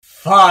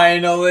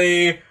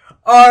Finally,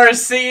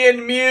 RC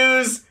and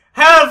Muse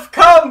have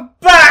come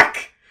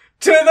back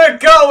to the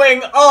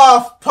Going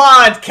Off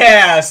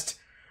podcast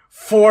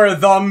for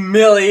the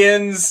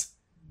millions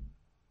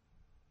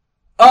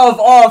of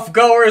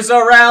off-goers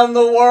around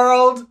the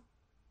world.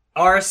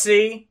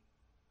 RC,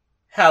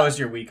 how has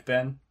your week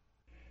been?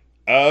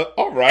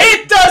 Alright.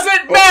 It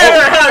doesn't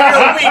matter how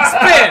your week's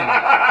been!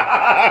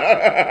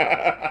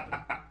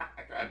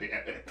 God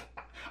damn it.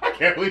 I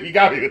can't believe you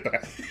got me with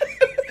that.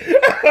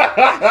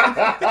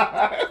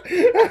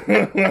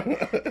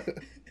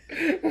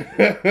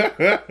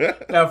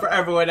 Now, for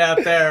everyone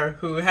out there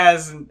who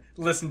hasn't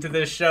listened to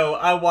this show,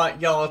 I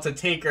want y'all to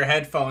take your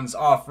headphones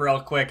off real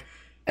quick,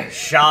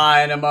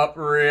 shine them up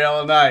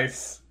real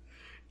nice,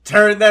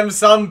 turn them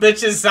some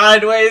bitches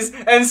sideways,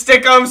 and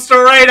stick them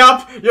straight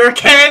up your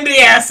candy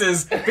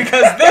asses,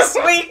 because this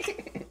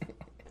week,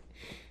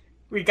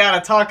 we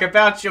gotta talk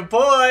about your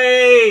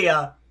boy,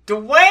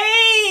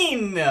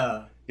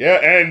 Dwayne! Yeah,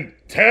 and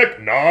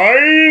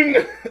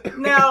Tech-9!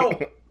 Now,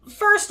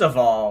 first of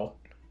all,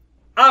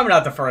 I'm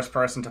not the first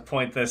person to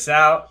point this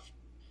out.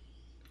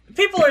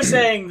 People are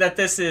saying that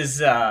this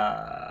is,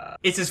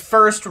 it's his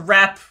first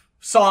rap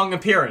song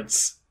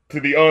appearance. To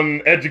the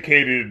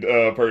uneducated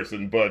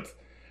person, but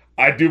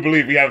I do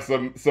believe we have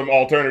some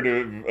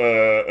alternative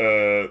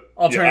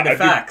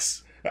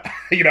facts.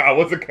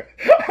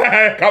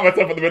 I caught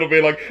myself in the middle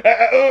being like,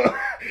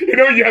 you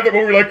know, you have that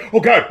moment where you're like, oh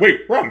god,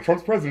 wait, we're on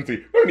Trump's presidency.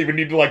 We don't even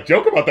need to,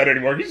 joke about that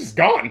anymore. He's just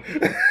gone.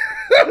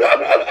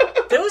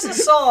 There was a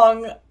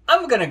song,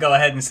 I'm gonna go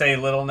ahead and say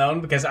little known,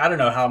 because I don't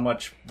know how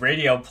much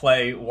radio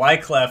play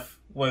Wyclef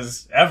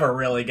was ever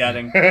really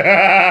getting.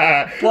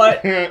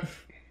 But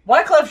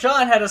Wyclef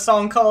Jean had a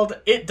song called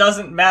It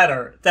Doesn't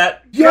Matter,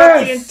 that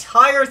throughout the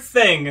entire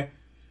thing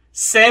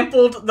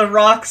sampled The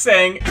Rock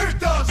saying, "It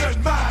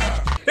doesn't matter!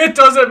 It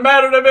doesn't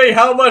matter to me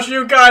how much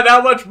you got,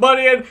 how much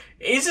money," and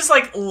he's just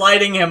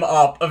lighting him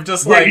up of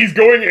just he's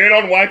going in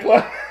on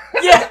Wyclef?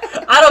 Yeah,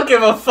 I don't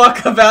give a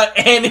fuck about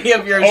any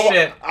of your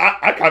shit.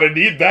 I kind of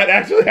need that,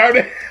 actually. I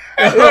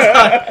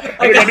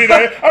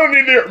don't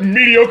need their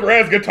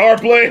mediocre-ass guitar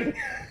playing.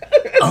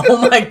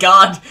 Oh my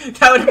god,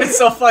 that would have been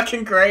so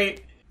fucking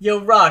great. Yo,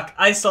 Rock,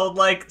 I sold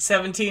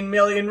 17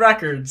 million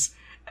records.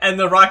 And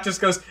The Rock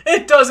just goes,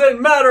 "It doesn't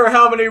matter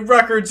how many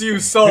records you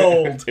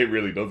sold." It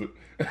really doesn't.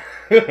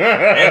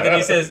 And then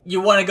he says,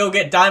 "You want to go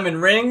get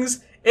diamond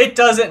rings? It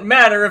doesn't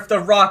matter if The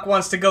Rock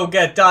wants to go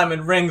get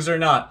diamond rings or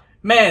not.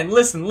 Man,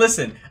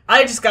 listen.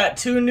 I just got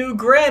 2 new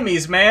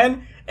Grammys,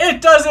 man.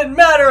 It doesn't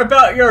matter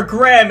about your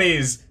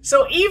Grammys."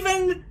 So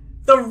even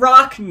The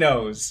Rock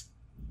knows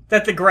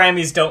that the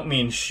Grammys don't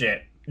mean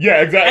shit.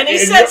 Yeah, exactly. And he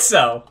said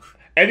so.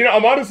 And,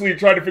 I'm honestly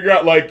trying to figure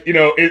out,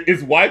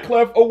 is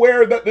Wyclef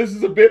aware that this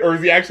is a bit, or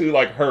is he actually,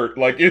 hurt?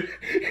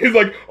 He's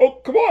like, oh,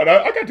 come on,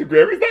 I got 2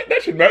 Grammys,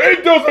 that shouldn't matter.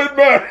 It doesn't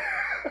matter!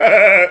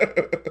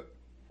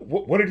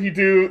 What did he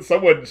do?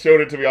 Someone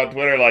showed it to me on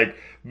Twitter,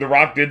 The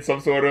Rock did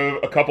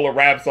a couple of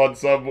raps on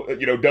some,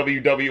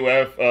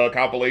 WWF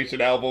compilation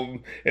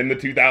album in the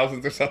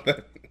 2000s or something.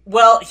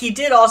 Well, he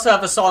did also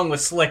have a song with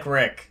Slick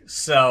Rick,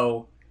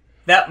 so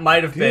that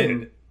might have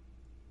been,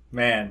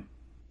 man.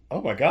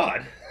 Oh my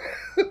god.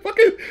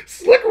 Fucking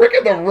Slick Rick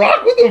and The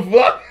Rock? What the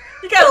fuck?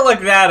 You gotta look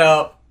that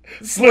up.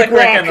 Slick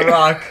Rick and The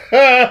Rock.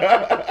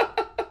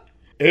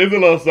 Here's a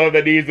little something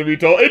that needs to be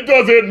told. It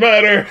doesn't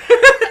matter.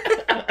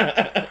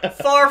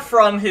 Far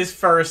from his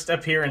first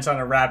appearance on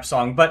a rap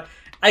song, but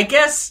I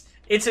guess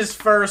it's his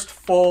first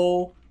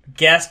full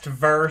guest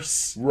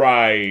verse.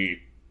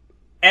 Right.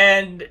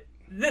 And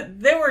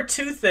there were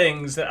 2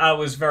 things that I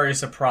was very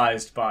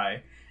surprised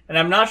by, and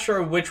I'm not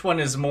sure which one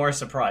is more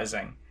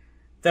surprising.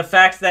 The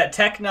fact that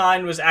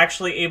Tech-9 was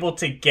actually able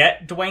to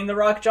get Dwayne "The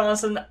Rock"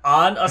 Johnson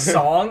on a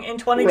song in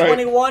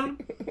 2021,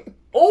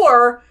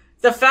 or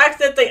the fact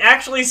that they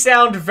actually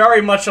sound very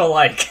much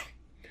alike.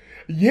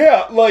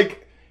 Yeah,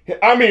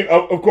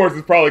 of course,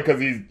 it's probably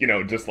because he's,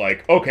 just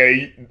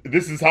okay,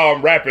 this is how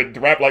I'm rapping, to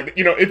rap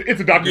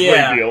it's a Dr.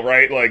 Dre deal,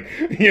 right?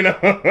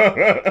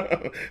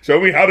 Show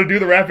me how to do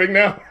the rapping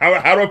now.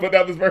 How do I put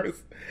down this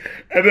verse?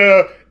 And,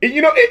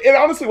 it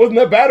honestly wasn't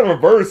that bad of a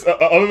verse,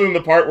 other than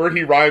the part where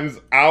he rhymes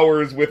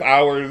hours with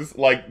hours,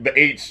 the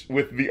H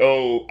with the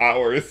O,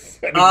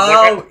 hours.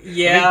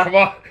 Yeah. Come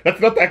on,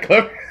 that's not that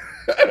clever.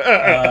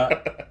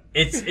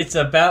 It's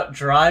about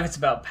drive, it's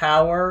about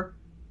power.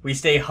 We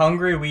stay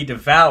hungry, we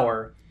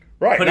devour.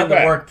 Right, put in the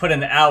work, put in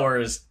the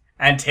hours,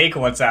 and take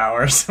what's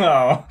ours.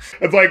 Oh.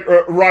 It's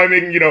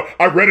rhyming,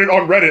 I read it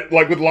on Reddit,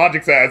 with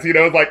Logic says,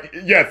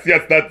 it's yes,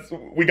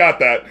 we got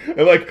that.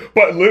 And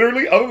but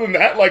literally, other than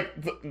that,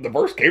 the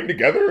verse came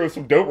together, it was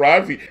some dope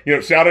rhymes. He,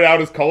 shouted out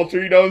his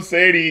culture,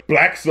 saying he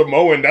Black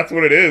Samoan, that's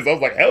what it is. I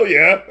was like, hell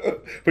yeah.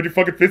 Put your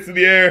fucking fists in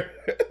the air.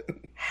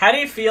 How do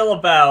you feel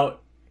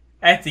about,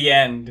 at the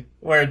end,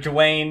 where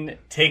Dwayne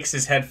takes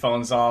his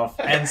headphones off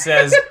and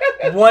says,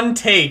 "One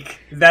take,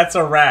 that's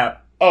a rap"?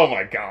 Oh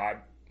my god.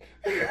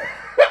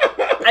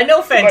 I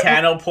know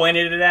Fantano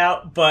pointed it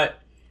out, but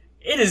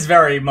it is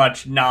very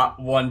much not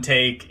one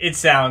take. It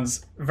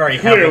sounds very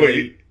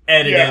heavily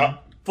edited,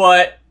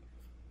 but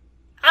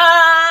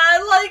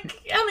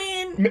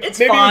It's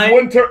maybe fine.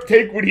 it was one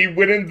take when he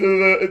went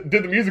into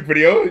did the music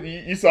video.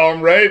 You saw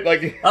him, right?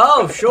 Like,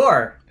 Oh,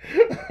 sure.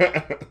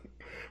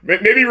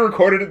 maybe he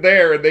recorded it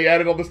there and they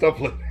added all the stuff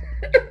later.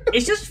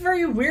 It's just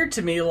very weird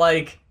to me.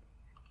 Like,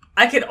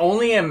 I could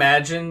only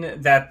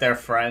imagine that they're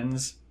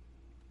friends.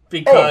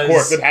 Because... Oh, of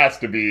course, it has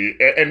to be.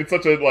 And it's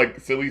such a, like,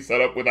 silly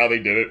setup with how they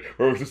did it,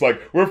 where it was just like,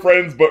 we're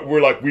friends, but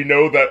we're like, I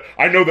know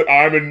that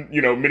I'm in,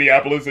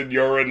 Minneapolis and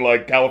you're in,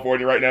 like,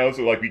 California right now,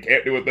 so, like, we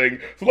can't do a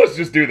thing, so let's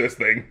just do this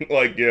thing.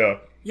 Like, yeah.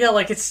 Yeah,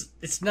 like,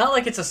 it's not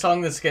like it's a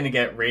song that's gonna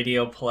get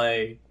radio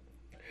play.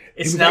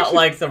 It's not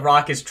like The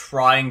Rock is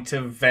trying to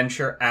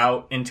venture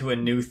out into a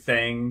new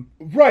thing.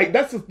 Right,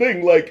 that's the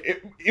thing. Like,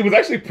 it was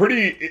actually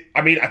pretty...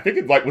 I think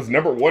it, like, was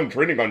 #1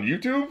 trending on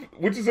YouTube,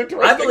 which is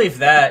interesting. I believe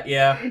that,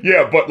 yeah.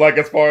 Yeah, but, like,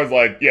 as far as,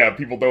 like,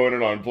 people throwing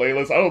it on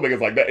playlists, I don't think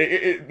it's like that.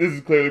 This is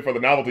clearly for the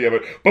novelty of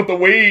it. But the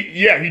way,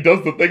 he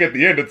does the thing at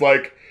the end, it's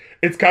like...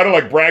 It's kind of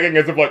like bragging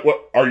as if, like,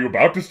 what, are you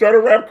about to start a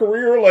rap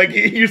career? Like,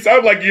 you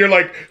sound like you're,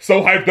 like,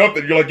 so hyped up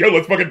that you're like, yo,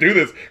 let's fucking do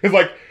this. Because,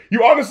 like,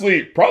 you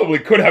honestly probably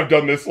could have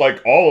done this,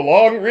 like, all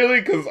along, really.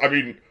 Because,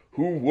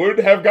 who would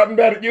have gotten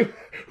mad at you?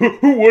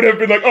 Who would have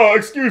been like, oh,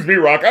 excuse me,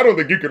 Rock, I don't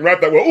think you can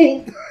rap that well.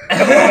 Ooh.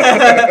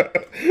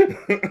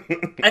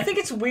 I think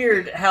it's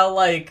weird how,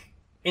 like,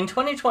 in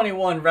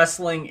 2021,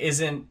 wrestling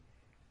isn't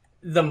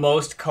the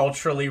most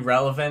culturally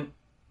relevant.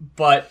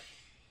 But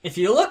if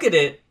you look at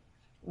it,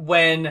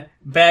 when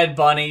Bad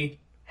Bunny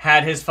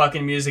had his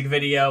fucking music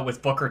video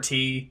with Booker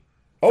T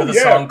for the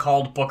song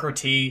called Booker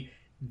T,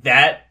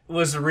 that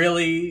was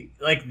really,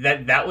 like,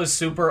 that was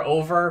super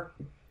over.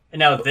 And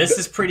now this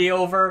is pretty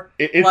over.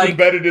 It's like,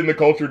 embedded in the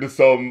culture to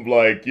some,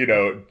 like,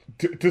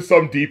 to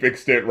some deep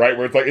extent, right?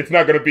 Where it's like, it's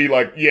not going to be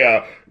like,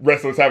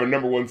 wrestlers having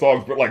 #1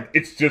 songs, but, like,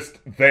 it's just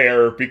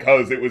there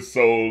because it was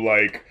so,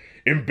 like,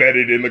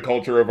 embedded in the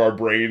culture of our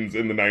brains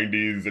in the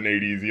 90s and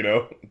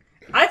 80s,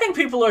 I think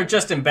people are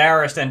just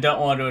embarrassed and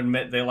don't want to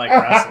admit they like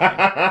wrestling.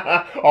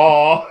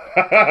 Aww.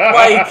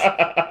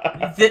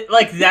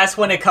 Like, that's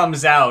when it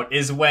comes out,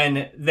 is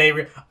when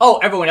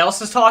everyone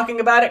else is talking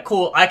about it?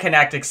 Cool, I can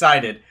act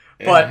excited.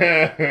 But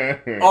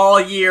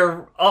all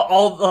year,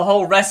 all the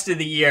whole rest of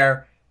the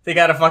year, they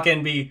gotta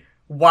fucking be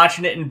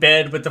watching it in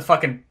bed with the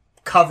fucking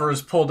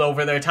covers pulled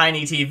over their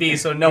tiny TV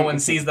so no one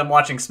sees them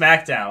watching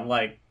SmackDown.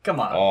 Like, come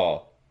on.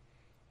 Aw.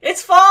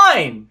 It's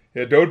fine!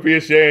 Yeah, don't be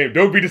ashamed.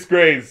 Don't be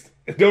disgraced.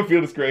 Don't feel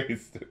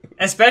disgraced.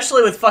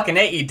 Especially with fucking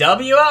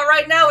AEW out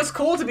right now, it's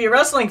cool to be a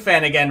wrestling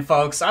fan again,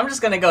 folks. I'm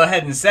just gonna go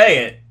ahead and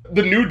say it.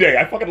 The New Day,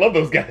 I fucking love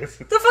those guys.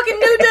 The fucking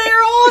New Day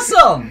are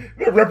awesome!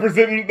 They're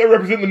representing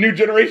the new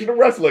generation of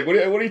wrestling. What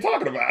are you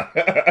talking about?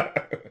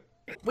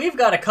 We've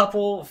got a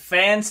couple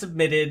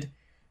fan-submitted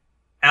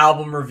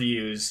album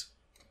reviews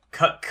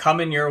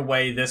coming your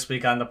way this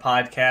week on the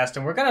podcast,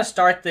 and we're gonna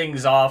start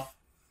things off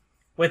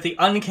with the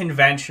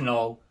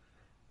unconventional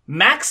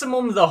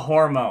Maximum the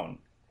Hormone.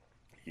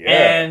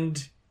 Yeah.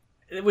 And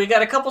we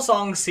got a couple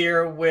songs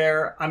here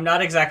where I'm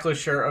not exactly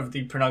sure of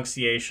the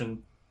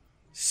pronunciation,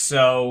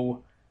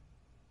 so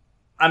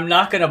I'm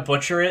not going to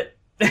butcher it.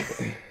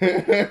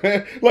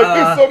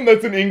 There's some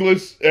that's in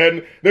English,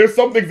 and there's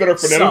some things that are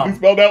phonetically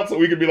spelled out, so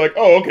we can be like,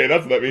 oh, okay,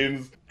 that's what that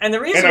means. And the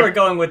reason we're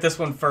going with this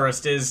one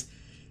first is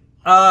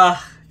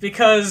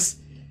because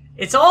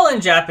it's all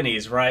in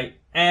Japanese, right?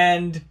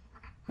 And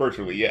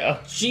virtually, yeah.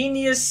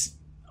 Genius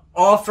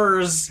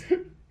offers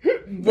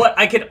what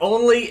I could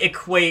only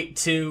equate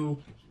to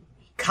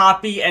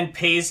copy and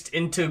paste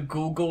into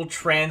Google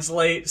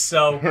Translate,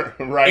 so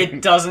right.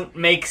 It doesn't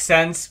make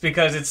sense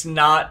because it's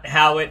not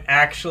how it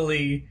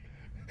actually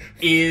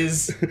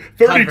is.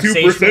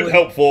 32%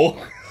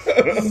 helpful.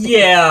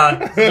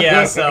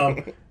 Yeah,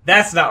 so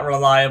that's not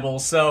reliable.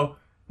 So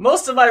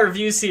most of my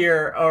reviews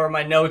here, or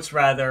my notes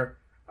rather,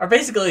 are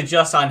basically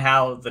just on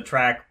how the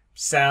track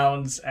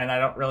sounds, and I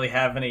don't really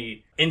have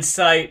any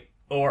insight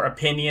or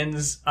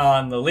opinions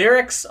on the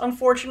lyrics,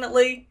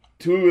 unfortunately.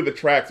 2 of the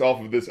tracks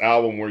off of this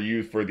album were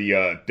used for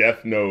the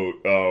Death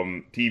Note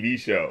TV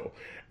show,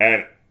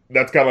 and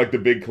that's kind of like the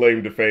big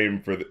claim to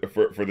fame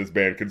for this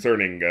band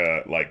concerning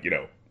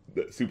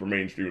the super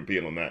mainstream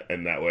appeal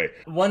in that way.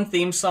 1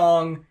 theme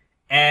song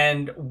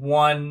and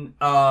 1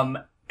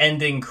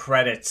 ending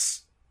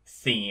credits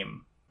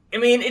theme. I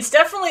mean, it's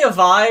definitely a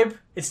vibe.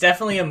 It's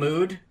definitely a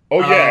mood. Oh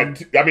yeah,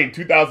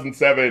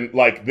 2007.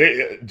 Like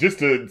just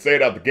to say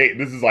it out the gate,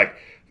 this is like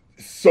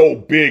so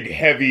big,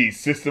 heavy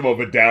System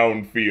of a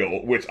Down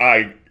feel, which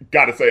I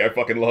gotta say I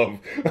fucking love.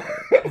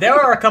 There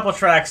are a couple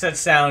tracks that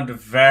sound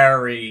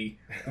very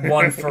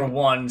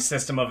 1-for-1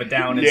 System of a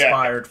Down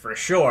inspired for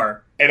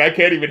sure. And I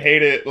can't even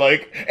hate it,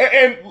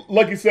 and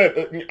like you said,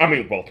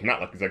 well,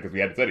 not like you said because we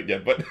hadn't said it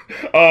yet, but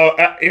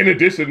in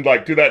addition,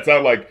 to that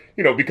sound,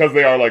 because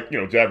they are,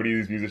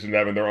 Japanese musicians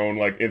having their own,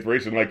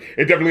 inspiration,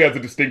 it definitely has a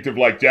distinctive,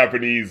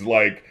 Japanese,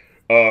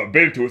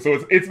 bend to it,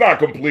 so it's not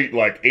complete,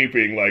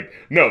 aping,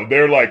 no,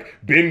 they're,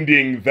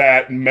 bending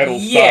that metal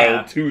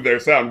style to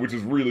their sound, which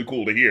is really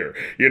cool to hear,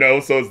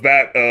 so it's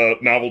that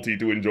novelty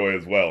to enjoy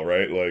as well,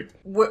 right,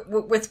 With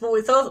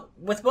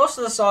most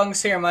of the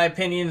songs here, my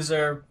opinions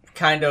are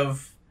kind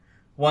of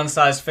one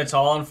size fits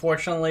all,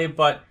 unfortunately,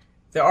 but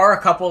there are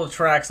a couple of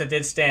tracks that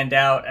did stand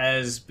out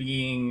as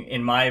being,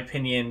 in my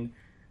opinion,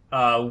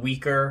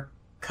 weaker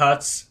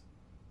cuts.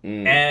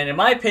 And in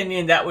my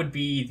opinion, that would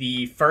be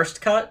the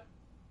first cut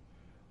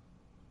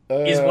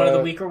is one of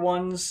the weaker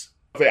ones.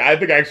 I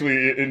think I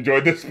actually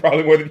enjoyed this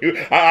probably more than you.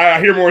 I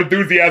hear more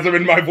enthusiasm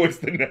in my voice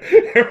than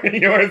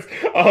yours.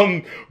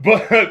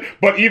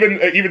 But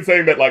even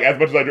saying that, like, as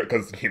much as I,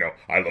 because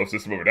I love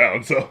System of a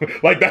Down, so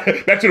like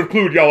that should have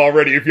clued y'all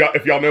already if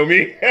y'all know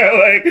me.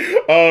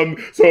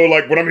 So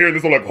like when I'm hearing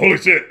this, I'm like, holy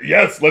shit,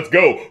 yes, let's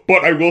go.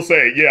 But I will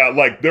say, yeah,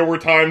 like there were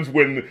times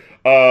when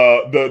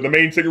the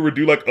main singer would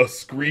do like a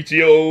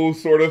screechio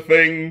sort of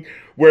thing,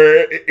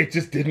 where it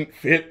just didn't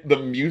fit the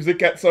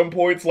music at some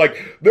points.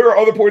 Like, there are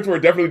other points where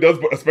it definitely does,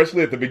 but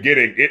especially at the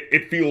beginning,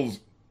 it feels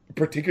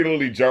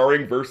particularly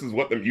jarring versus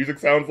what the music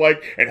sounds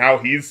like and how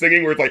he's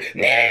singing, where it's like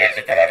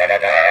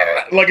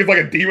it's like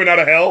a demon out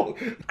of hell.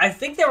 I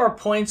think there are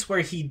points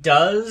where he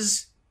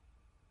does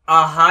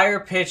a higher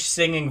pitched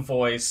singing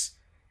voice,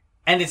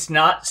 and it's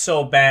not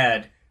so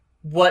bad.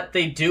 What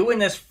they do in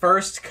this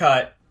first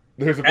cut,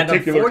 there's a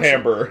particular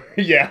timbre.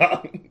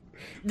 Yeah.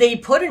 They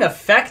put an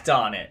effect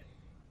on it.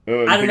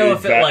 I don't know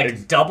if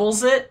it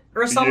doubles it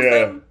or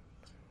something,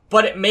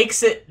 but it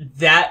makes it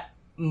that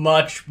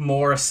much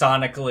more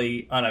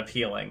sonically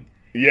unappealing.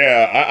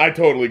 Yeah, I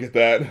totally get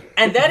that.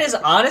 And that is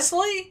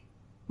honestly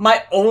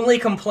my only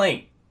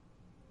complaint.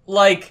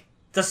 Like,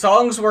 the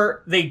songs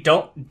where they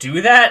don't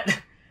do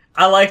that,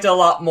 I liked a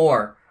lot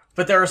more.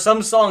 But there are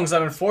some songs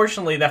that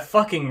unfortunately that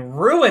fucking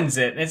ruins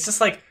it. And it's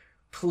just like,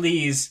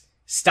 please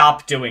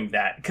stop doing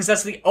that. Because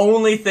that's the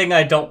only thing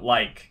I don't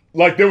like.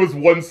 Like, there was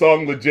one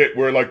song legit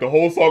where, like, the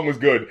whole song was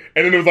good.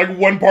 And then there was, like,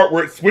 one part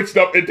where it switched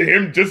up into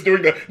him just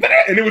doing the...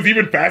 And it was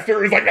even faster.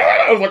 It was like...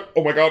 I was like,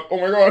 oh my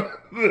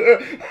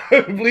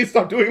god. Please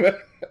stop doing that.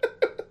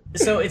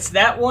 So it's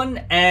that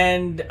one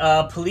and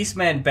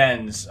Policeman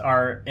Benz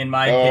are, in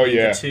my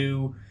opinion,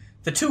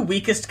 the two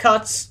weakest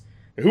cuts.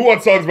 Who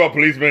wants songs about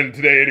policemen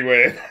today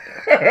anyway?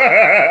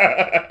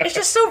 It's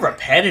just so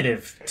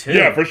repetitive, too.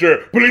 Yeah, for sure.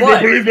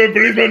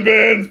 Policeman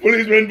Benz,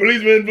 policeman.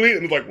 And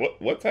it's like,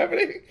 what's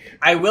happening?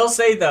 I will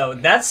say, though,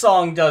 that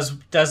song does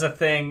a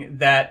thing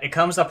that it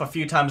comes up a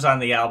few times on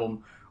the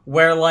album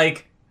where,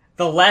 like,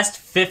 the last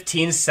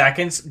 15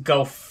 seconds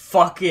go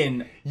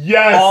fucking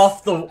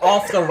off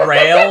the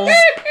rails.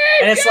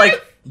 And it's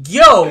like,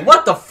 yo,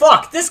 what the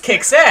fuck? This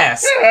kicks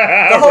ass.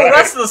 The whole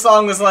rest of the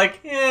song was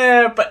like,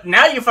 yeah, but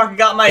now you fucking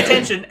got my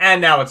attention,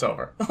 and now it's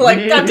over.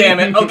 Like, god damn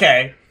it,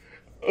 okay.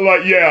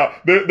 Like, yeah,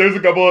 there's a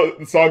couple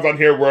of songs on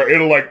here where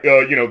it'll, like,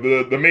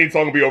 the main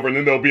song will be over, and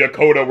then there'll be a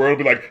coda where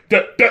it'll be like,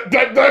 da, da,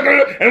 da, da,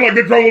 da, and, like,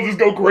 the drum will just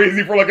go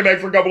crazy for, like, an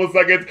extra couple of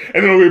seconds,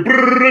 and then it'll be,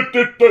 da,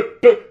 da,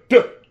 da,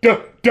 da,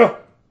 da, da,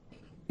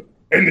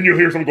 and then you'll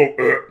hear someone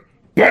go,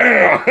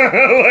 bam!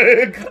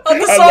 Like, on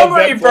the song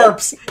where he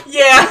burps.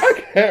 Yeah.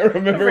 I can't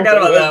remember. I forgot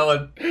about that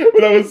one.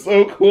 But that was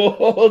so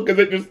cool, because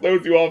it just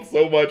throws you off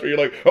so much, where you're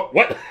like, oh,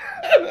 what?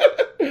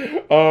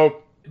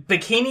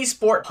 Bikini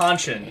Sport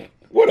Ponchin'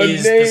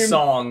 is the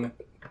song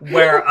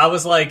where I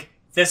was like,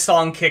 this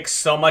song kicks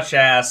so much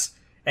ass,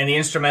 and the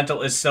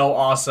instrumental is so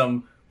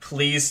awesome.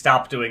 Please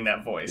stop doing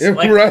that voice.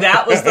 Like,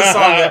 that was the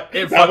song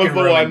that fucking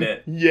ruined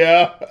it.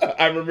 Yeah,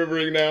 I'm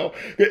remembering now.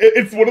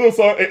 It's one of those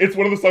songs. It's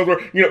one of the songs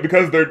where,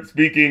 because they're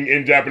speaking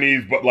in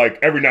Japanese, but like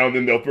every now and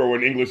then they'll throw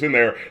in English in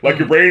there. Like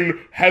your brain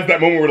has that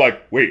moment where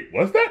like, wait,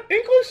 was that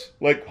English?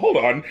 Like, hold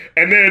on.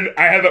 And then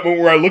I had that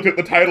moment where I looked at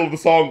the title of the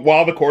song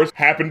while the chorus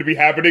happened to be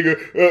happening,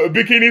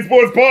 Bikini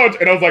Sports Punch,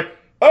 and I was like,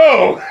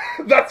 oh,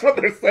 that's what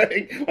they're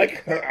saying.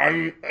 Like,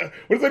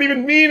 what does that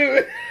even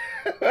mean?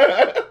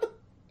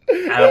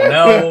 I don't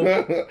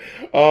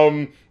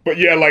know. But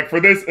yeah, like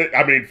for this,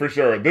 I mean, for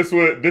sure, this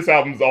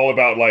album's all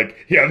about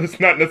like, yeah, it's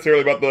not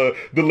necessarily about the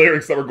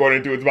lyrics that we're going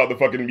into. It's about the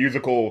fucking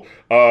musical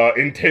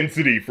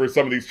intensity for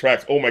some of these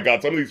tracks. Oh my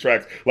god, some of these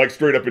tracks, like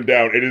straight up and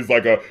down, it is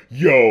like a,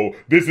 yo,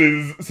 this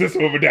is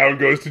System of a Down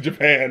goes to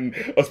Japan,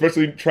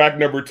 especially track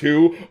number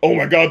 2. Oh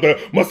my god, the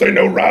Masai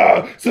no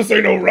Ra,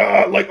 Sasai no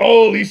Ra, like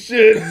holy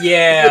shit.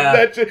 Yeah.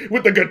 That shit,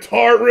 with the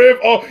guitar riff,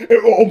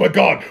 oh my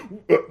god.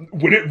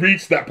 When it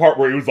reached that part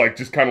where it was like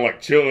just kind of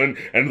like chilling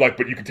and like,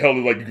 but you could tell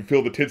that like you could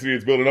feel the intensity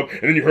is building up,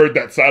 and then you heard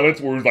that silence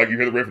where it was like you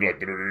hear the riff and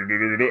like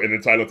and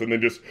then silence and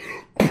then just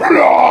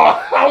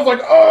I was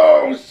like,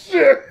 oh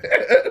shit.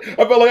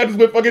 I felt like I just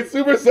went fucking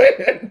Super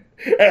Saiyan,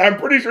 and I'm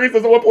pretty sure he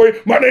says at one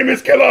point, my name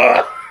is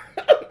Killer.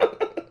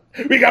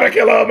 We got a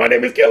killer, my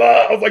name is Killer.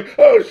 I was like,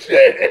 oh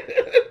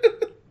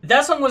shit.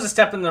 That song was a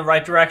step in the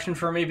right direction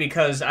for me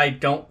because I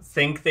don't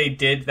think they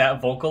did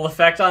that vocal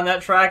effect on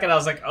that track, and I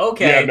was like,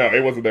 okay. Yeah, no,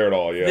 it wasn't there at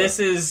all, yeah.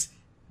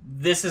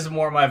 This is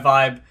more my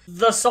vibe.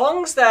 The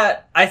songs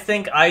that I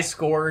think I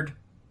scored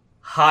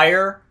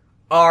higher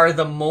are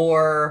the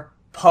more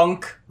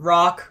punk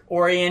rock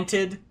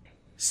oriented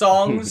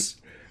songs.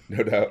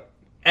 No doubt.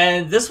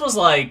 And this was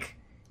like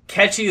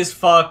catchy as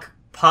fuck,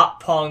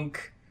 pop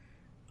punk.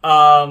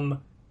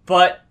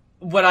 But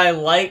what I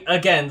like,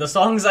 again, the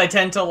songs I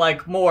tend to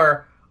like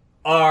more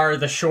are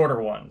the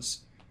shorter ones.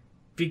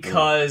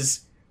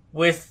 because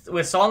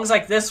with songs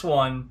like this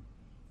one,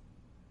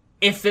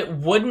 if it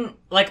wouldn't,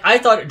 like, I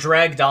thought it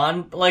dragged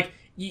on. Like,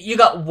 you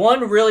got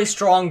one really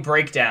strong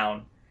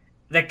breakdown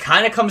that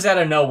kind of comes out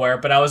of nowhere,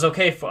 but I was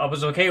okay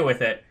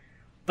with it.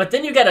 But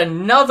then you get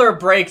another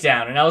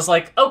breakdown, and I was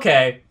like,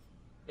 okay,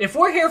 if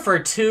we're here for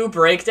 2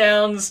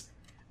 breakdowns,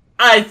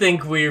 I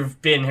think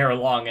we've been here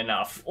long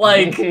enough.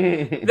 Like,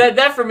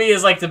 that for me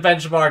is like the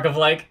benchmark of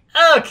like,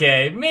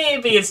 okay,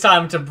 maybe it's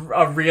time to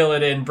reel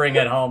it in, bring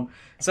it home.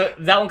 So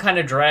that one kind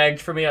of dragged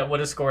for me. I would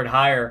have scored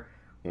higher.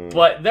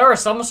 But there are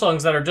some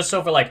songs that are just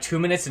over like 2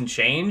 minutes and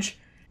change.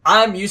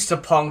 I'm used to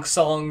punk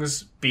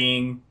songs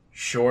being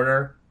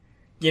shorter.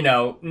 You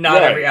know,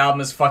 not every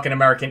album is fucking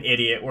American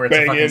Idiot where it's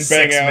a fucking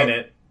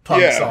 6-minute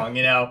punk song,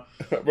 you know?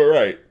 But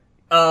right.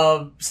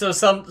 So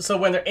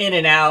when they're in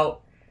and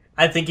out,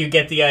 I think you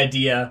get the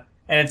idea,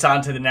 and it's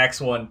on to the next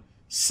one.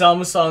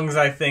 Some songs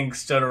I think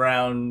stood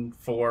around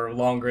for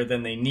longer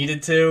than they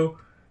needed to.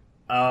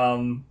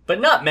 But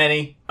not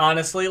many,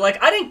 honestly.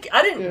 Like, I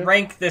didn't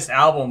rank this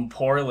album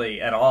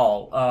poorly at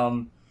all.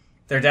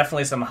 There are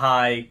definitely some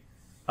high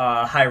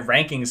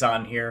rankings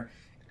on here.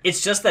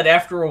 It's just that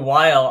after a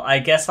while, I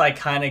guess I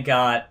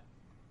got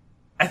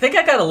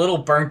a little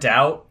burnt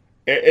out.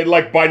 It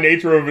like, by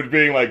nature of it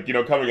being like, you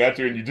know, coming at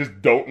you and you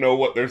just don't know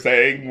what they're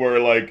saying, where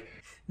like...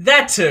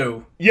 That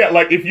too. Yeah,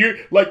 like, if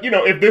you, like, you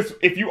know,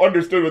 if you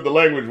understood what the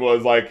language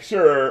was, like,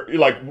 sure,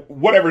 like,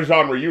 whatever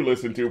genre you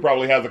listen to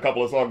probably has a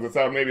couple of songs that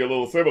sound maybe a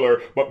little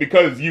similar, but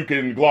because you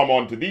can glom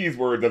onto these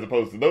words as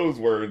opposed to those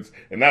words,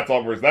 and that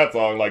song versus that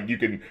song, like, you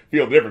can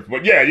feel the difference.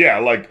 But yeah,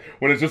 like,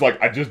 when it's just like,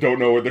 I just don't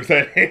know what they're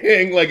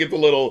saying, like,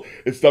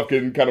 stuff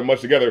can kind of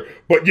mush together.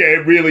 But yeah,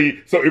 it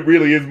really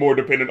is more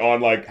dependent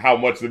on, like, how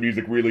much the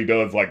music really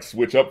does, like,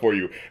 switch up for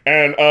you.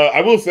 And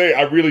I will say,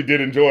 I really did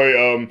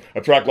enjoy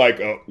a track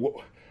like,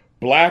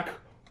 Black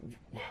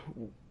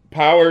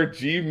Power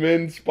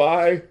G-Men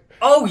Spy.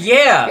 Oh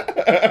yeah,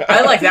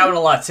 I like that one a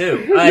lot too.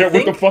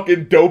 With the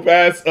fucking dope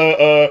ass,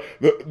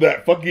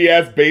 that funky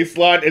ass bass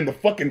line, and the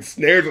fucking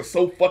snares are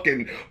so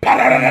fucking.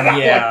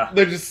 Yeah, like,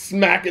 they're just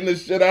smacking the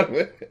shit out of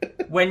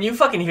it. When you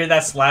fucking hear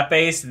that slap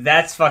bass,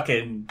 that's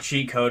fucking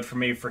cheat code for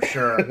me for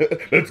sure.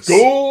 Let's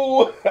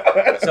go.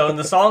 So in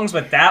the songs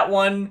with that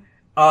one,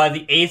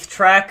 the 8th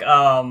track,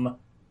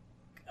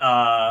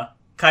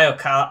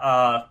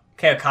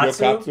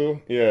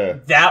 Kayokatsu, yeah.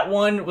 That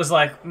one was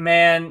like,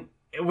 man,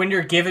 when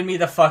you're giving me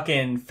the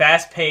fucking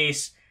fast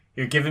pace,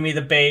 you're giving me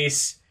the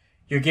bass,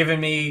 you're giving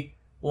me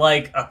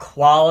like a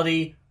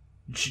quality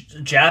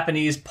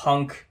Japanese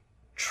punk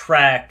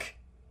track,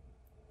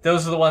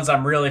 those are the ones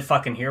I'm really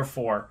fucking here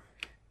for.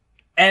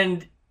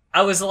 And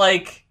I was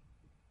like,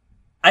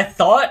 I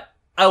thought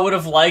I would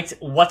have liked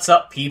What's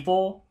Up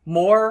People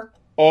more.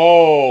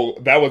 Oh,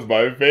 that was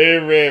my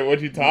favorite.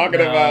 What you talking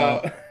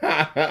about?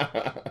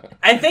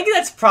 I think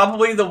that's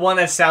probably the one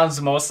that sounds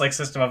the most like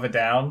System of a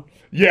Down.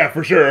 Yeah,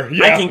 for sure.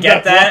 Yeah, I can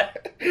get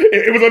that.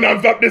 It was a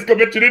non-stop disco,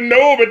 but you didn't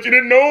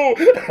know.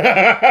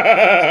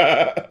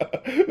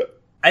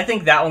 I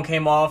think that one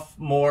came off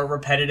more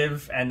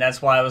repetitive, and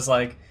that's why I was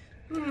like,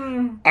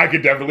 I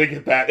could definitely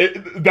get that.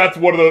 That's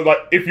one of the, like,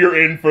 if you're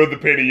in for the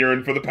penny, you're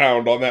in for the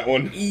pound on that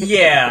one.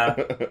 Yeah.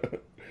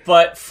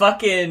 But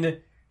fucking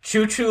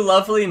Choo Choo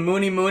Lovely,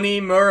 Mooney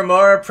Mooney, Mura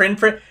Mura, Prin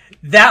Prin,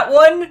 that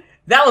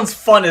one's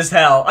fun as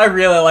hell. I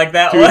really like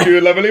that one. Choo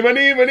Choo Lovely,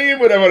 money,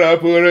 whatever. That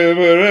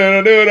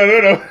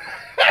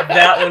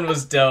one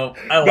was dope.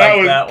 I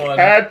like that one.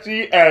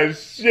 Catchy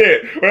as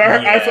shit. When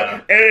I saw,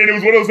 and it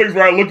was one of those things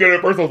where I looked at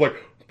it first, I was like,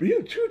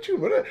 choo choo,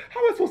 how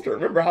am I supposed to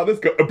remember how this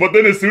goes? But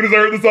then as soon as I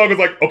heard the song, I was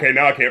like, okay,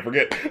 now I can't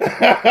forget.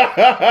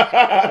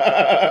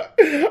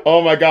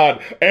 Oh my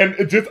god. And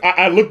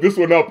I looked this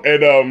one up,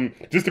 and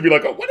just to be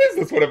like, oh, what is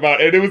this one about?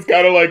 And it was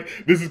kind of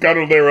like, this is kind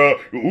of their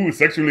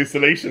sexually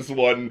salacious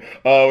one.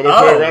 When they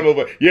play around a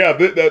little bit. Yeah,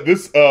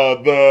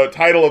 the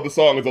title of the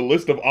song is a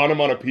list of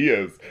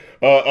onomatopoeias.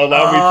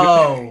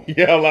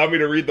 Allow me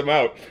to read them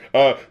out.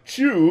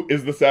 Chew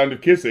is the sound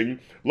of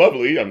kissing.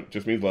 Lovely,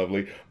 just means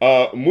lovely.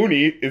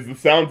 Muni is the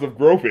sounds of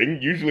groping,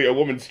 usually a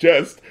woman's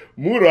chest.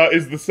 Mura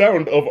is the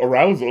sound of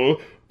arousal.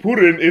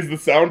 Purin is the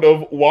sound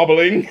of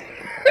wobbling.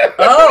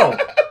 Oh!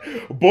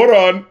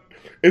 Boran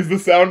is the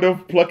sound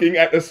of plucking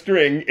at a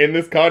string. In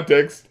this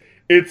context,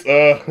 it's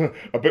a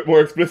bit more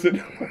explicit.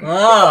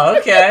 Oh,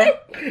 okay.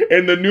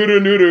 And the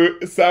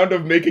nuru sound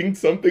of making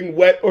something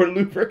wet or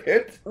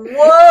lubricant.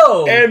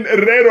 Whoa! And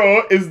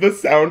rero is the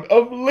sound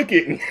of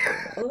licking.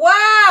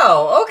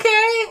 Wow,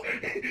 okay.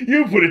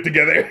 You put it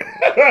together.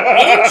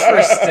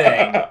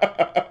 Interesting.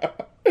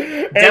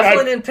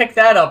 Definitely didn't pick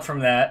that up from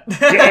that.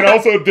 Yeah, and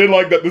also did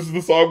like that this is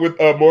the song with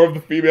more of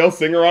the female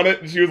singer on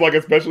it, and she was like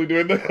especially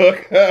doing the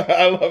hook.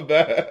 I love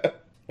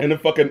that. And the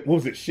fucking, what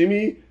was it,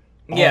 Shimmy?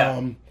 Yeah.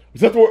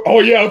 Was that the word?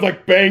 Oh yeah, I was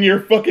like, bang your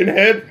fucking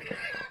head.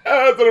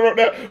 That's what I wrote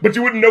down. But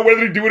you wouldn't know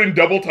whether to do it in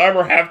double time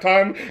or half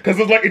time, because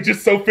it's like, it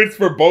just so fits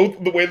for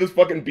both the way this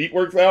fucking beat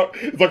works out.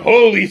 It's like,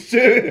 holy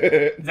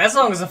shit. That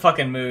song is a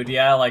fucking mood.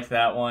 Yeah, I like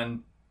that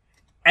one.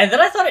 And then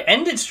I thought it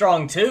ended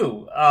strong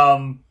too.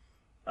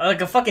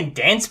 like a fucking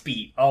dance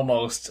beat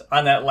almost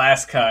on that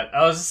last cut.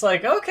 I was just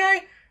like,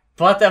 okay,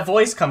 but that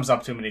voice comes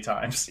up too many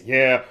times.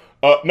 Yeah.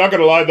 Not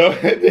gonna lie though,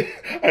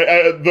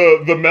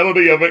 the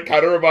melody of it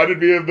kind of reminded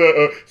me of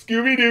the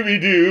Scooby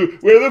Dooby Doo.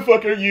 Where the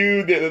fuck are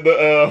you?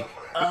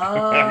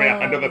 I mean,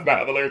 I know that's not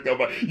how the lyrics go,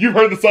 but you've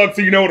heard the song,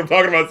 so you know what I'm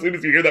talking about as soon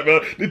as you hear that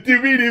melody. The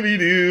dooby dooby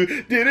doo,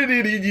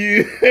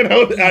 doo-doo-doo-doo-doo. And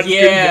I just couldn't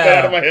get that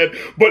out of my head.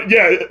 But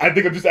yeah, I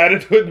think I've just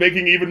added to it,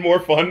 making even more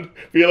fun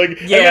feeling.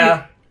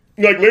 Yeah.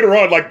 Like later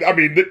on, like I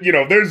mean, you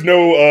know, there's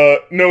no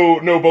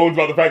bones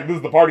about the fact that this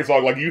is the party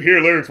song. Like you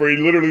hear lyrics where he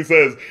literally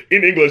says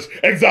in English,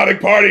 "Exotic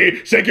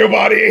party, shake your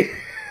body."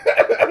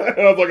 And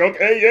I was like,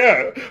 okay,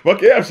 yeah,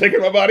 fuck yeah, I'm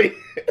shaking my body.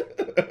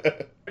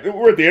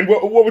 We're at the end.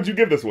 What would you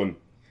give this one?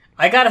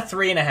 I got a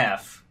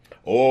 3.5.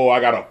 Oh, I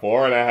got a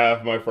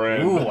 4.5, my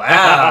friend. Ooh, wow.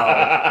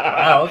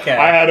 Wow, okay.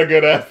 I had a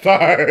good ass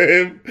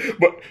time.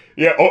 But,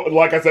 yeah,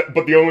 like I said,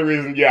 but the only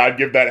reason, yeah, I'd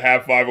give that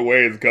 0.5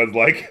 away is because,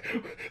 like,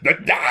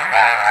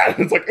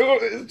 it's like,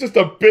 it's just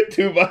a bit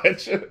too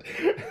much.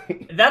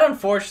 That,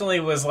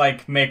 unfortunately, was,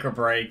 like, make or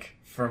break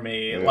for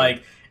me. Yeah.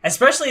 Like,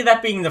 especially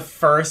that being the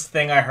first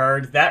thing I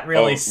heard, that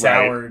really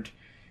soured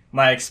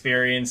my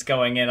experience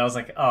going in. I was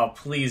like, oh,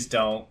 please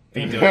don't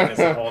be doing this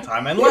the whole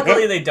time. And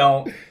luckily they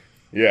don't.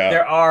 Yeah.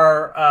 There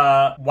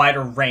are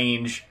wider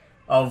range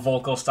of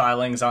vocal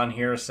stylings on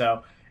here,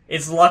 so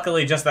it's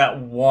luckily just that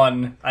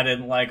one I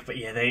didn't like, but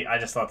yeah, I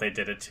just thought they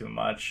did it too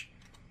much.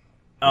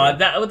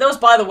 That was,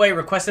 by the way,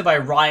 requested by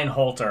Ryan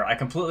Holter. I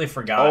completely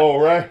forgot. Oh,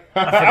 right.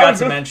 I forgot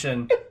to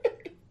mention.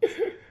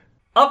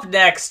 Up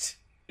next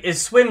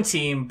is Swim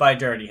Team by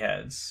Dirty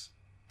Heads.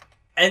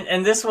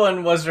 And this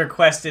one was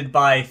requested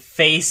by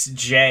Face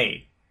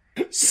J.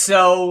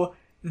 So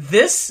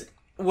this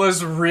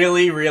was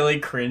really, really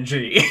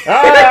cringy.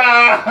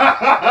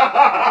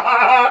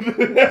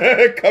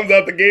 Comes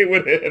out the gate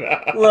with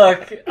it.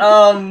 Look,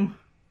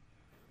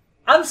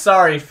 I'm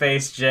sorry,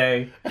 Face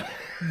J.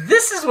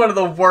 This is one of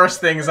the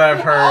worst things I've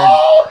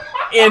heard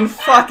in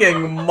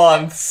fucking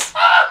months.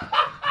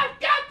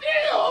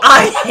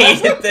 I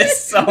hated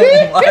this so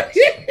much.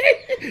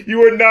 You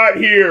were not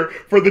here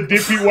for the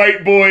dippy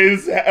white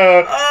boys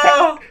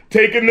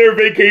taking their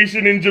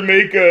vacation in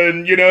Jamaica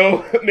and, you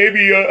know,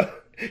 maybe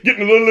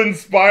getting a little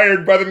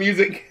inspired by the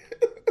music.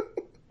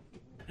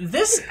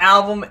 This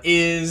album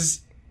is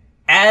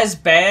as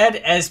bad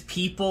as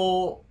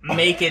people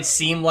make it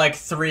seem like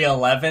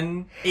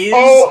 311 is.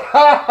 Oh,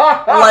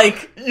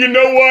 like, you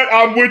know what?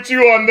 I'm with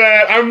you on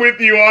that. I'm with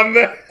you on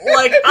that.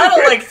 Like, I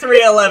don't like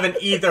 311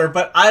 either,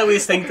 but I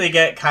always think they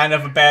get kind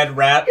of a bad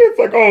rap. It's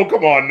like, oh,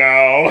 come on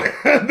now.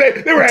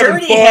 they were having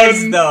Dirty fun.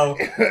 Heads, though,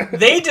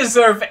 they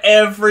deserve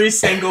every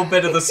single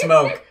bit of the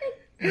smoke.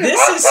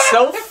 This is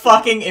so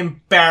fucking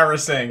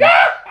embarrassing.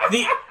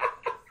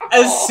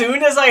 As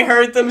soon as I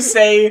heard them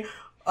say,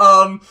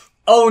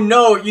 oh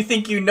no, you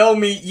think you know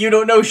me, you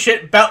don't know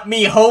shit about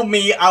me,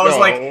 homie, I was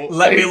like,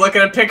 let me look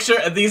at a picture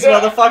of these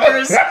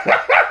motherfuckers,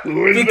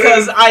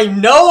 because I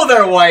know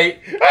they're white.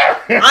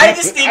 I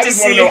just need to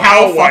see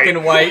how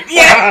fucking white.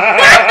 Yeah!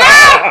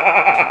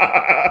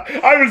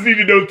 I just need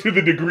to know to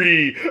the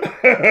degree.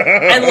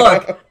 And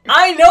look,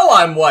 I know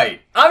I'm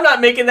white. I'm not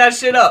making that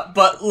shit up,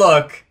 but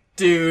look,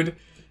 dude,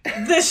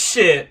 this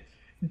shit,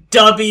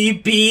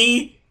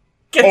 WB,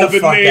 get the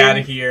fuck out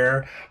of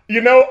here.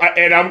 You know, but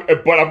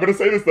I'm gonna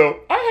say this though.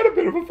 I had a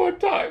bit of a fun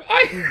time.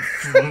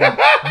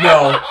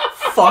 No,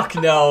 fuck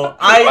no.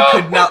 I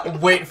could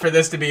not wait for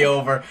this to be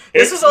over.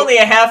 This was only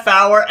a half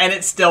hour, and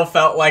it still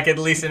felt like at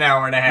least an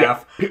hour and a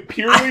half. Yeah,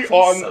 purely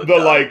on so the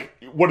dumb. Like,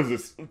 what is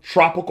this?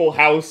 Tropical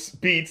house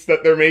beats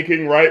that they're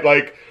making, right?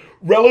 Like,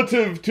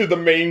 relative to the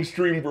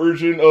mainstream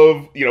version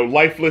of, you know,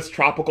 lifeless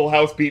tropical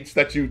house beats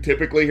that you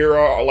typically hear,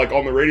 like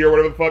on the radio or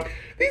whatever the fuck.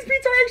 These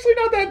beats are actually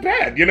not that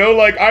bad, you know.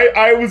 Like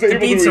I was able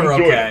to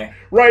enjoy it,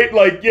 right?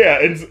 Like yeah,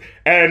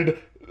 and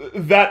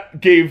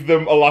that gave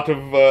them a lot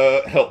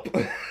of help.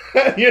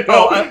 You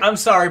know? Oh, I'm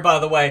sorry. By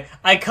the way,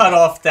 I cut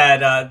off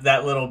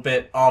that little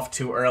bit off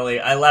too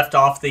early. I left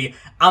off the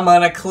 "I'm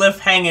on a cliff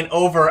hanging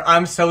over.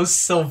 I'm so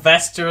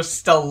Sylvester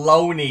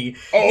Stallone."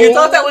 Oh. You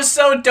thought that was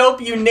so dope.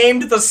 You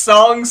named the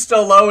song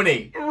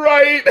Stallone.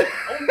 Right?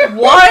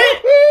 What?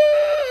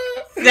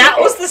 That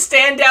was the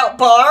standout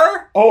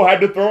bar? Oh, I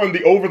had to throw in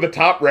the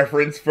over-the-top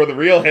reference for the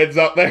real heads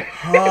out there.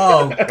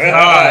 Oh,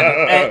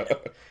 God. And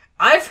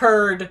I've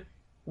heard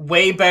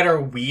way better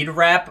weed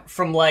rap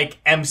from, like,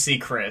 MC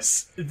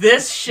Chris.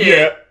 This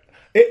shit...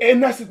 Yeah,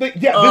 and that's the thing.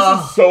 Yeah,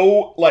 this is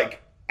so,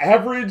 like,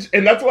 average,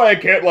 and that's why I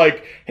can't,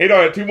 like, hate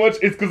on it too much.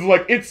 It's because,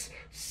 like, it's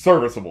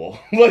serviceable.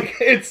 Like,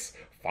 it's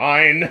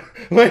fine.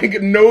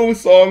 Like, no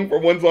song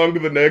from one song to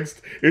the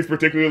next is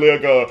particularly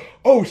like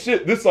oh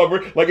shit, this song.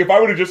 Like, if I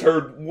would have just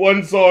heard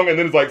one song and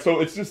then it's like,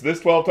 so it's just this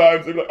 12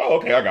 times, they'd be like, oh,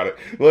 okay, I got it.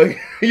 Like,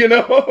 you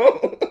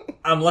know?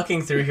 I'm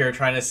looking through here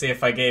trying to see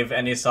if I gave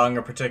any song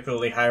a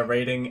particularly high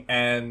rating,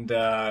 and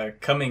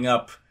coming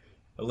up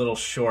a little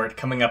short,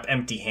 coming up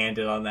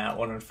empty-handed on that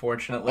one,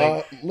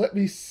 unfortunately. Let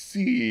me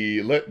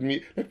see. Let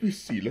me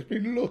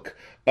look.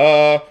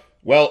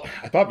 Well,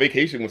 I thought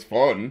Vacation was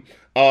fun.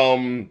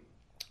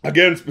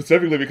 again,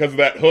 specifically because of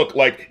that hook,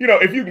 like,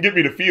 if you can get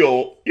me to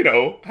feel,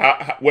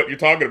 what you're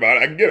talking about,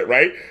 I can get it,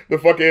 right? The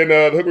fucking,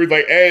 the hook where he's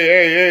like,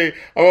 hey,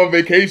 I'm on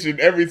vacation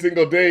every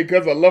single day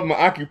because I love my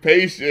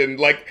occupation.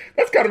 Like,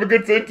 that's kind of a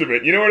good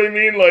sentiment, you know what I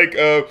mean? Like,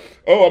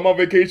 oh, I'm on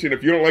vacation.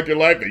 If you don't like your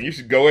life, then you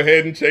should go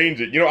ahead and change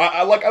it.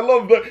 I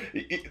love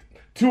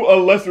to a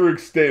lesser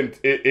extent,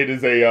 it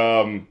is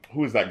a,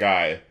 who is that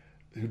guy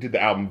who did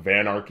the album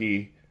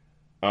Vanarchy?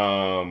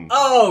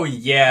 Oh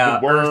yeah,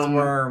 the worm,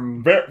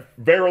 Earthworm,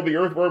 Varel the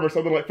Earthworm, or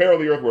something like Farrell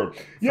the Earthworm.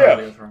 Yeah,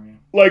 the Earthworm, yeah.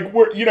 Like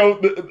where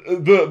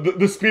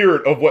the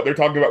spirit of what they're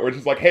talking about, where it's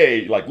just like,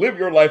 hey, like live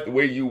your life the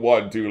way you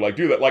want to, like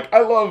do that. Like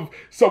I love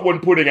someone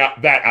putting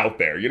that out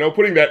there,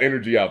 putting that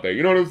energy out there.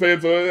 You know what I'm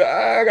saying? So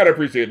I gotta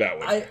appreciate that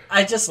one.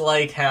 I just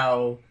like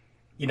how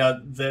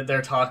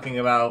they're talking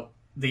about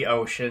the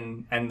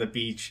ocean and the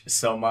beach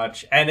so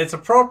much, and it's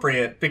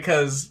appropriate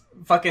because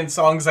fucking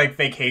songs like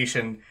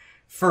Vacation,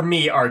 for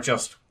me, are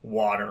just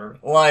water.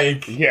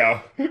 Like,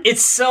 yeah,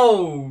 it's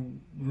so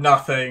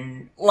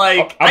nothing.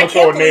 Like, I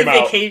can't believe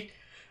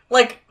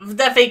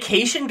that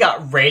Vacation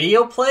got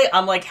radio play.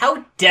 I'm like,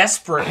 how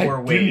desperate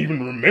were we? I didn't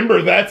even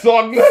remember that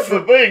song. That's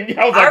the thing.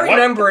 I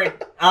remember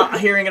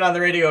hearing it on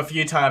the radio a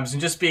few times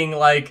and just being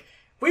like,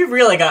 we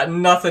really got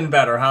nothing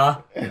better,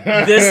 huh?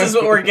 This is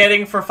what we're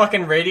getting for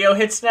fucking radio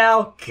hits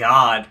now?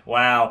 God,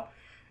 wow.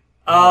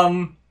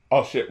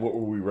 Oh shit, what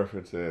were we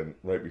referencing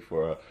right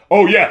before?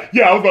 Oh yeah,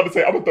 I was about to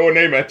say, I'm gonna throw a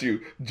name at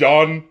you.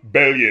 John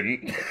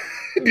Bellion.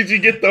 Did you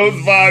get those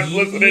vibes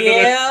listening to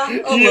this?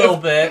 Yeah, a little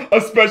bit.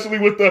 Especially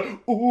with the,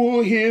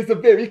 ooh, here's a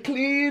very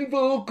clean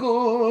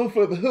vocal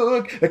for the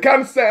hook. That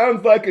kind of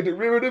sounds like a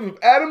derivative of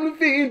Adam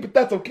Levine, but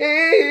that's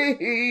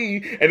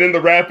okay. And then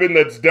the rapping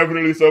that's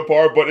definitely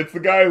subpar, but it's the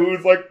guy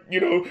who's like,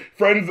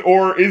 friends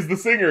or is the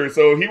singer,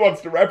 so he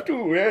wants to rap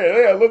too.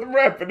 Yeah, let him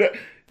rap.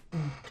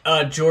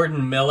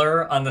 Jordan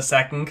Miller on the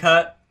second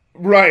cut.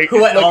 Right.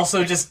 Who I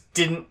also just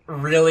didn't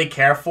really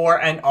care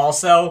for, and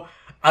also,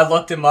 I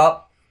looked him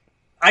up.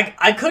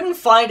 I couldn't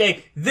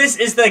find this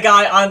is the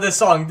guy on this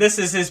song, this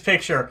is his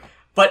picture,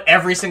 but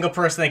every single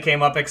person that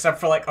came up,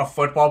 except for like a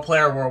football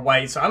player, were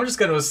white, so I'm just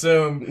gonna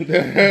assume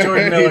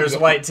Jordan Miller's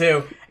white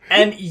too.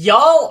 And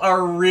y'all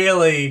are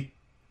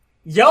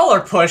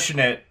pushing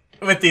it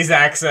with these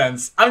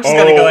accents. I'm just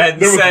gonna go ahead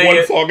and say it.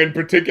 There was one song in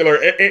particular,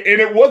 and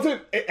it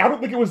wasn't, I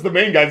don't think it was the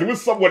main guys, it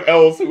was someone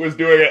else who was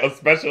doing it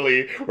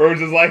especially, where it was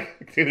just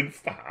like, dude,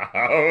 stop.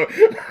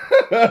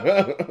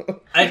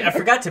 I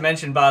forgot to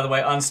mention, by the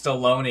way, on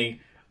Stallone,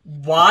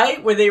 why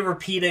were they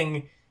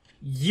repeating,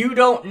 you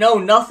don't know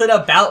nothing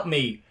about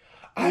me?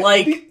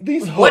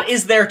 These what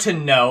is there to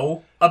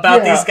know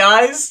about these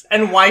guys,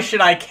 and why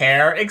should I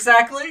care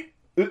exactly?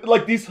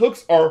 Like, these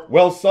hooks are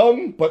well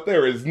sung, but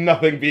there is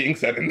nothing being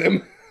said in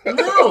them.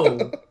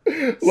 No.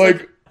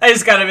 Like, I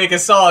just gotta make a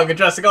song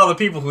addressing all the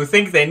people who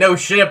think they know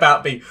shit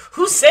about me.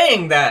 Who's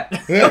saying that?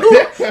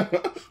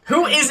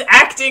 Who is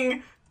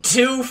acting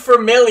too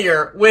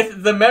familiar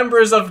with the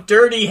members of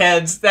Dirty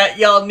Heads that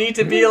y'all need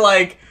to be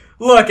like,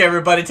 look,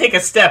 everybody, take a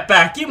step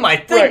back. You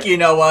might think you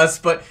know us,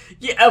 but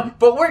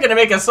we're gonna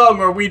make a song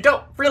where we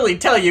don't really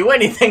tell you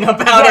anything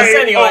about us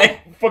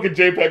anyway. Oh, fucking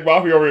JPEG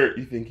Mafia over here.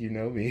 You think you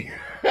know me?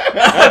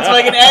 That's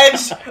like an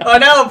Edge. Oh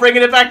no,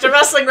 bringing it back to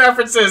wrestling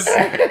references.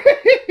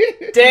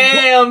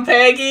 Damn,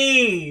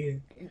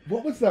 Peggy.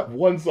 What was that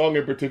one song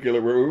in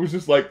particular where it was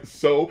just like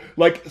so,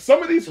 like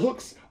some of these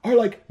hooks are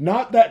like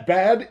not that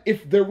bad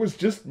if there was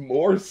just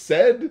more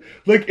said.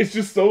 Like it's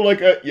just so like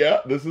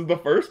this is the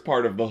first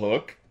part of the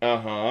hook.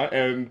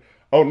 And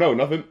oh no,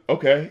 nothing.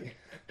 Okay.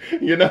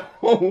 Yeah,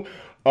 I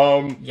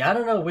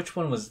don't know which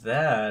one was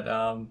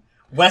that.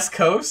 West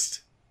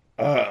Coast?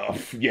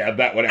 Yeah,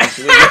 that one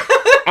actually.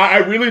 I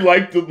really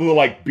liked the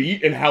like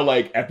beat and how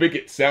like epic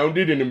it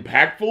sounded and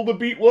impactful the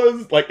beat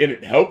was. Like, and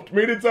it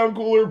made it sound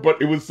cooler,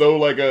 but it was so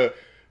like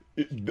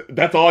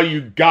that's all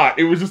you got.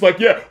 It was just like,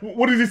 yeah,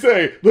 what does he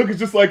say? Look, it's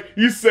just like,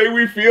 you say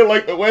we feel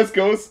like the West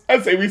Coast,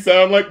 I say we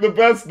sound like the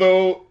best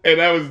though, and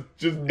that was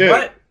just it.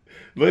 What?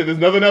 There's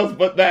nothing else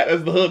but that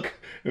as the hook.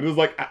 It was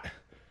like,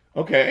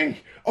 okay.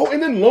 Oh,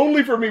 and then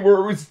Lonely for Me, where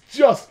it was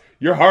just,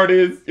 your heart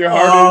is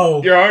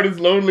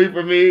lonely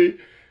for me.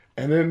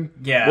 And then,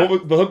 what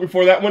was the hook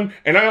before that one?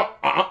 And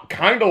I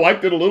kind of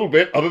liked it a little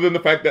bit, other than the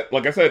fact that,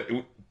 like I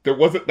said, there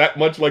wasn't that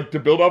much like to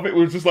build off it. It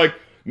was just like,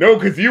 no,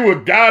 because you a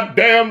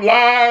goddamn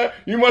lie.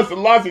 You must have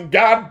lost your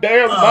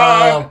goddamn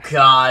mind. Oh,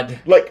 God.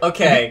 Like,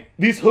 okay.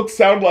 These hooks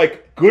sound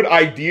like good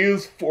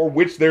ideas for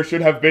which there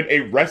should have been a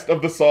rest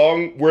of the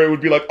song where it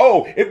would be like,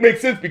 oh, it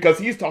makes sense because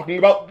he's talking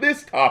about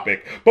this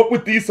topic. But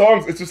with these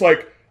songs, it's just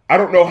like, I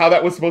don't know how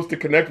that was supposed to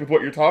connect with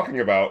what you're talking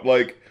about.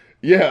 Like,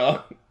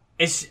 yeah.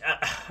 It's,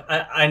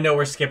 I know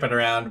we're skipping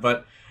around,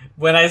 but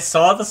when I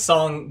saw the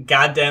song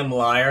Goddamn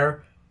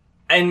Liar,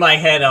 in my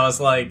head I was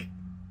like,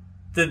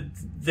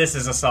 this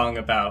is a song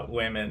about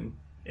women,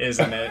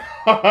 isn't it?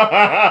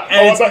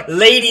 And it's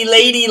lady,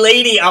 lady,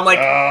 lady. I'm like,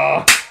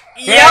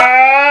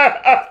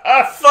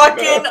 Yep.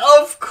 Fucking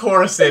of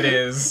course it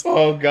is.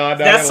 Oh god,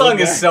 that song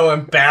is so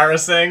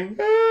embarrassing.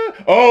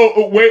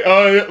 Wait,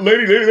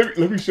 lady,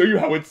 let me show you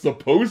how it's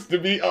supposed to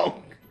be.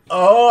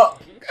 Oh.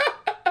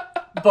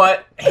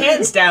 But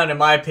hands down, in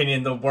my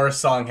opinion, the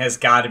worst song has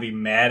got to be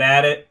Mad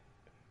at It.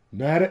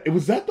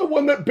 Was that the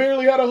one that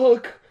barely had a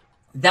hook?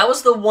 That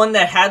was the one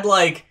that had,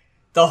 like,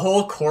 the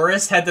whole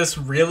chorus had this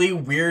really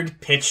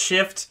weird pitch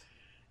shift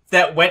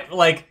that went,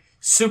 like,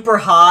 super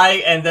high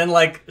and then,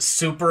 like,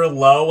 super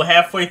low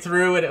halfway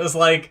through, and it was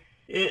like,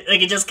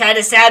 it just kind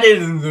of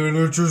sounded, and then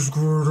it just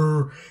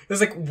grew. It was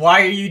like,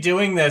 why are you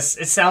doing this?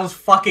 It sounds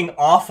fucking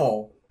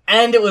awful.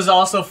 And it was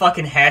also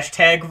fucking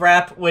hashtag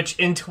rap, which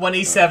in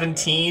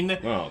 2017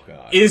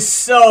 is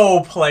so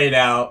played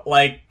out.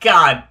 Like,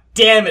 god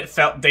damn, it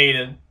felt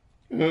dated.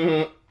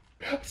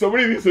 So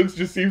many of these songs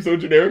just seem so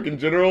generic in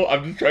general.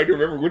 I'm just trying to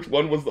remember which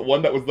one was the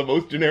one that was the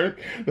most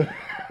generic.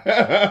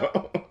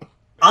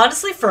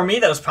 Honestly, for me,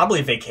 that was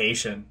probably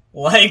Vacation.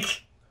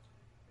 Like,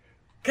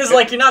 because,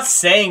 like, you're not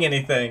saying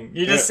anything.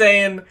 You're just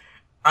saying,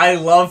 I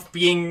love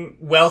being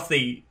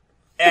wealthy,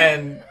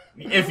 and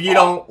if you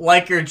don't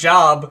like your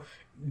job,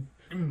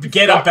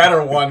 get a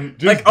better one.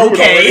 Just like,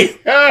 okay.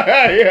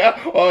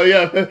 Yeah. Oh,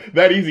 yeah.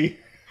 That easy.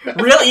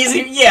 Real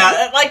easy.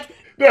 Yeah. Like.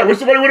 Yeah, I wish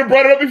somebody would have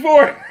brought it up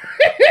before.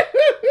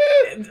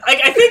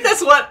 I think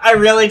that's what I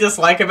really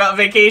dislike about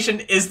Vacation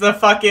is the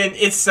fucking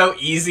it's so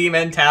easy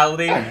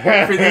mentality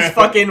for these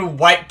fucking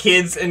white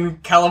kids in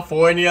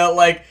California.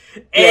 Like,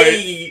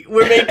 hey,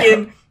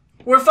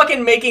 we're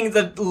fucking making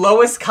the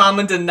lowest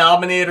common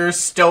denominator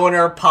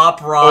stoner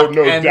pop rock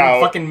and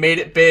fucking made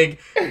it big,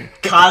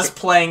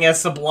 cosplaying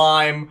as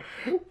Sublime.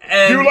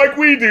 And do like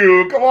we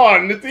do. Come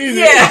on, it's easy.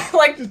 Yeah,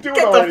 like, just do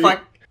get it already. The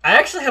fuck. I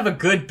actually have a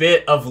good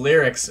bit of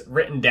lyrics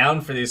written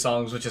down for these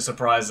songs, which is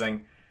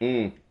surprising.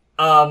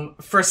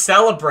 For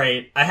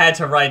Celebrate, I had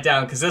to write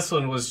down, because this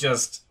one was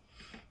just,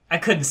 I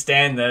couldn't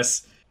stand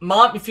this.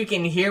 Mom, if you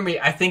can hear me,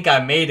 I think I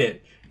made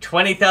it.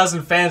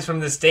 20,000 fans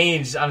from the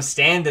stage I'm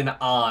standing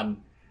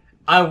on.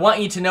 I want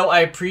you to know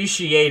I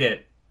appreciate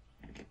it.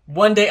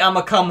 One day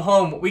I'ma come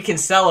home, we can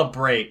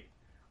celebrate.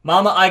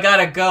 Mama, I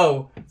gotta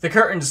go. The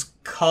curtain's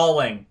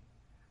calling.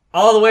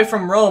 All the way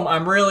from Rome,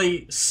 I'm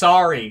really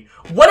sorry.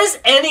 What is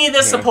any of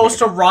this supposed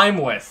to rhyme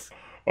with?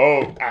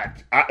 Oh,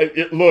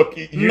 look,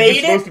 you're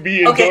just supposed to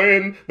be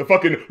enjoying the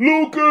fucking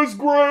Lucas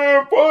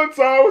Graham. Once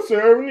I was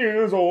 7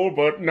 years old,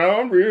 but now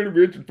I'm really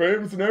rich and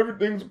famous and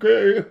everything's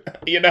okay.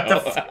 You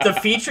know. The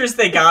features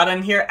they got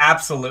in here,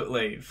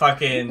 absolutely.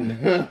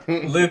 Fucking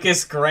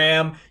Lucas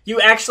Graham.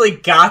 You actually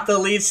got the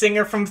lead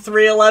singer from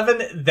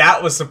 311?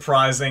 That was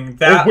surprising.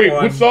 That wait,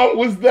 one. What song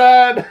was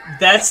that?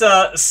 That's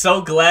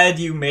So Glad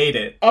You Made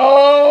It.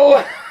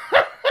 Oh!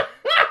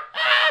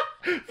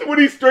 When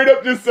he straight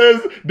up just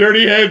says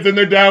dirty heads and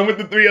they're down with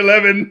the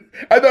 311.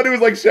 I thought he was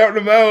like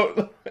shouting them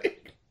out.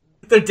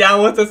 They're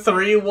down with the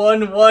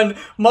 311.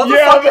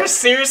 Motherfucker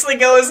seriously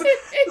goes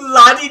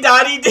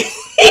la-di-da-di-dee.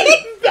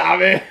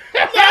 Stop it.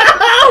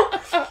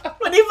 No!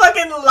 When he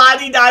fucking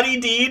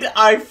la-di-da-di-deed,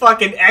 I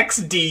fucking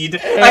X-deed.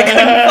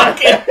 I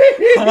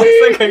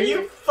was like, are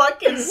you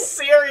fucking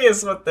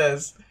serious with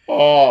this?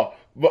 Oh,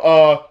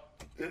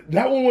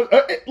 that one was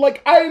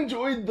like I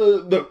enjoyed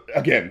the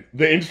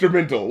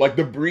instrumental, like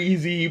the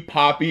breezy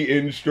poppy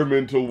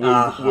instrumental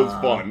was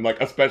fun, like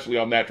especially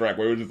on that track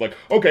where it was just like,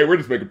 okay, we're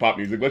just making pop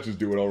music, let's just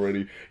do it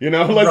already, you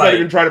know, let's not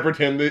even try to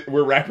pretend that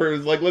we're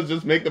rappers, like let's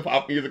just make the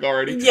pop music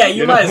already. Yeah,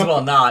 you might as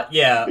well not.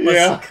 Yeah,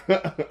 let's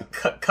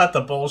cut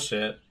the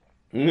bullshit.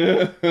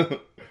 Yeah,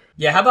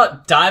 how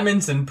about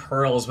Diamonds and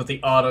Pearls with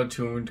the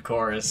auto-tuned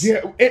chorus?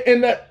 Yeah,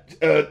 and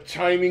that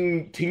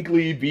chiming,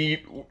 tinkly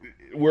beat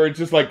where it's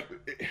just like.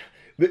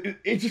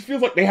 It just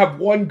feels like they have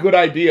one good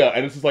idea,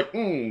 and it's just like,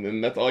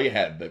 and that's all you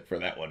had for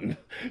that one.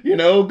 You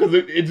know? Because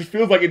it just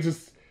feels like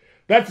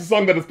that's a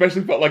song that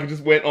especially felt like it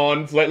just went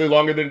on slightly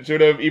longer than it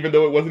should have, even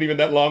though it wasn't even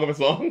that long of a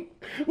song.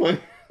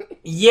 Like,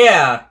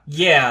 yeah.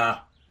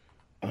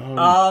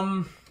 What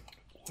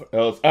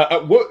else?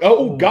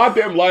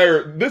 Goddamn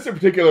Liar. This in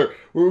particular,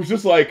 where it was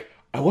just like,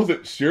 I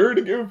wasn't sure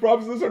to give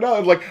props to this or not. I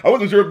was like, I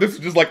wasn't sure if this was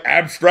just like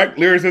abstract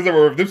lyricism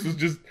or if this was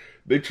just...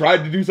 They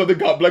tried to do something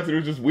complex and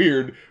it was just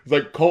weird. It's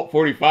like Colt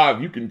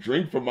 45, you can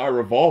drink from my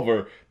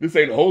revolver. This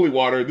ain't holy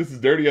water, this is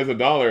dirty as a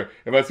dollar.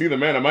 If I see the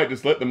man, I might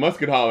just let the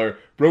musket holler.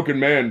 Broken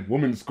man,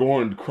 woman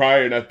scorned,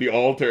 crying at the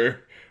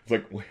altar. It's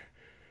like,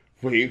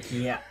 wait.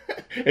 Yeah.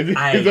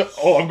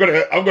 I'm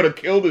gonna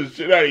kill the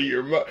shit out of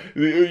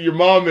your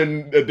mom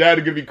and dad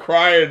are gonna be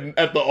crying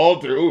at the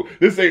altar. Ooh,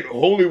 this ain't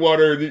holy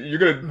water, you're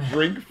gonna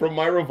drink from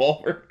my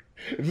revolver.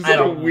 It's just like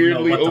a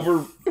weirdly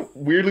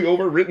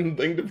overwritten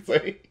thing to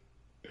say.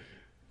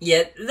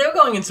 Yeah, they're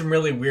going in some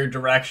really weird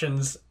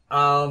directions.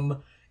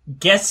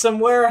 Get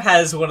Somewhere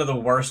has one of the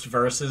worst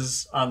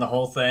verses on the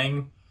whole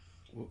thing.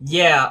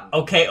 Yeah,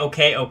 okay.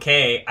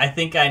 I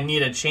think I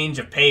need a change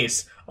of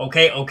pace.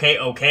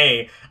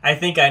 Okay. I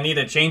think I need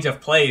a change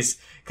of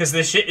place. Cause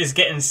this shit is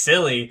getting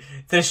silly.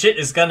 This shit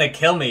is gonna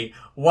kill me.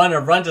 Wanna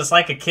run just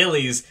like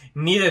Achilles.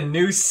 Need a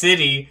new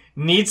city.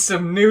 Need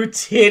some new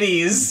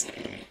titties.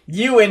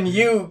 You and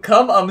you,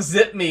 come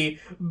unzip me.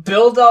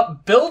 Build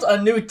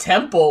a new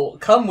temple.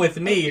 Come with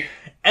me.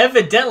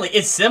 Evidently,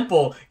 it's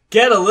simple.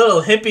 Get a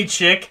little hippie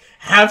chick.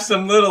 Have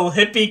some little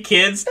hippie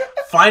kids.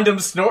 Find them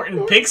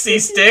snorting pixie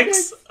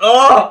sticks.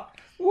 Oh!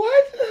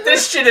 What?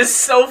 This shit is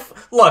so...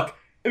 Look.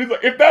 And he's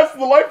like, if that's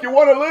the life you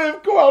want to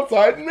live, go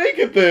outside and make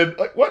it then.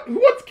 Like, what? Who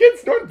wants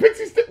kids snorting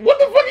pixie sticks? What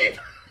the fuck are you...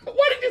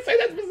 Why did you say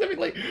that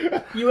specifically?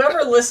 You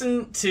ever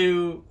listen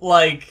to,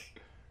 like,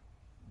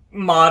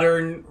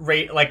 modern,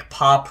 like,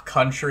 pop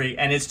country,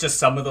 and it's just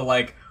some of the,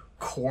 like,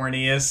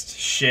 corniest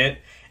shit?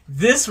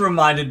 This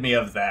reminded me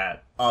of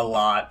that a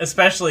lot.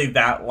 Especially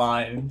that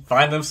line.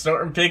 Find them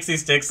snorting pixie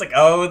sticks. Like,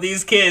 oh,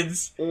 these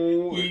kids.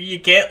 You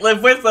can't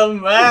live with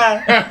them.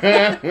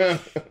 Ah.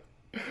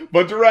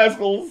 Bunch of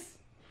rascals.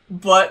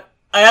 But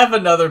I have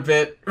another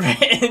bit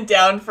written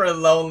down for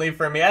Lonely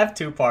for Me. I have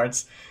 2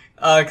 parts.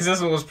 Because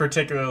this one was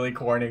particularly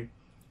corny.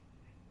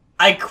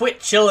 I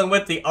quit chilling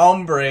with the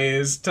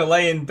hombres to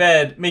lay in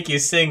bed, make you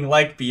sing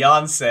like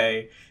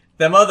Beyonce.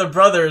 Them other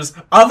brothers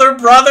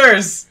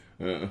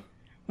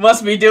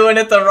must be doing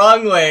it the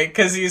wrong way,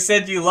 because you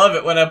said you love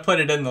it when I put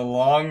it in the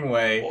long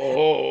way.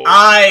 Oh.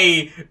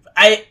 I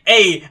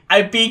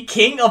be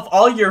king of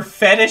all your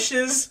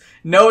fetishes,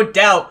 no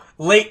doubt.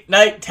 Late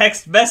night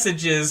text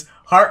messages.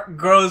 Heart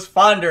grows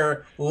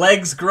fonder,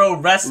 legs grow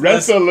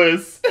restless.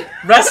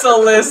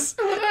 Restless.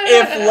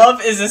 If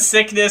love is a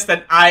sickness,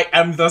 then I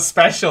am the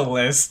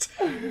specialist.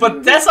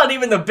 But that's not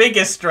even the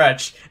biggest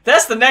stretch.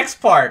 That's the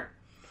next part.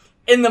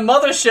 In the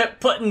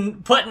mothership,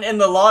 putting in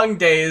the long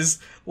days,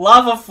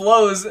 lava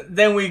flows,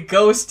 then we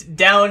ghost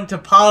down to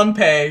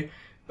Pompeii.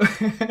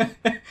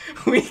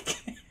 we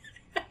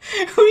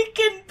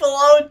can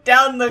blow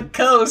down the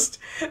coast.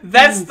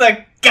 That's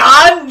the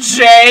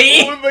Gange!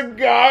 Oh, the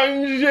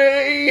Gange!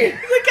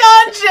 The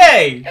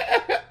Gange!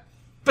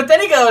 But then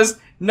he goes,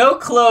 no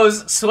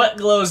clothes, sweat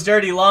glows,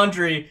 dirty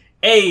laundry,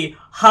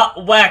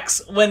 hot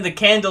wax when the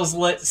candle's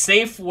lit,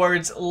 safe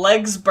words,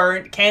 legs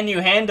burnt, can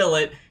you handle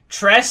it?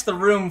 Trash the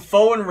room,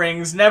 phone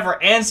rings,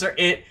 never answer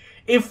it.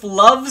 If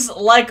love's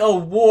like a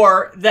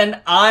war,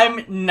 then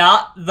I'm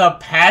not the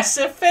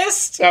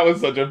pacifist? That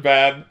was such a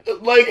bad,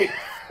 like...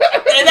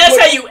 And that's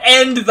how you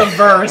end the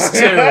verse,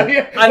 too.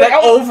 On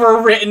that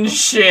overwritten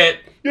shit.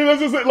 Yeah, that's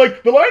just it.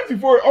 Like, the lines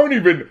before aren't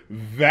even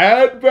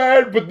that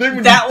bad, but then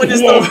when that you one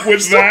is blow up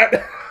with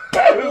that...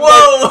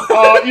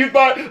 Whoa! Like, you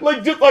thought,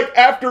 like, just like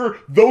after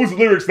those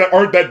lyrics that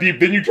aren't that deep,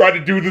 then you try to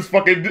do this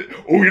fucking,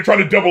 you're trying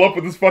to double up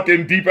with this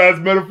fucking deep-ass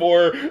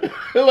metaphor.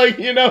 Like,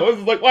 you know,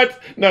 it's like,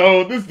 what?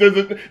 No, this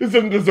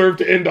doesn't deserve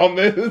to end on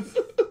this.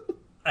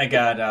 I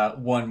got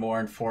one more,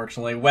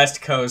 unfortunately.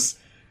 West Coast.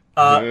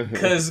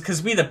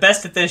 Cause we the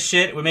best at this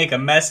shit, we make a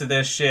mess of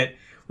this shit.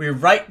 We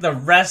write the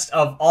rest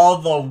of all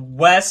the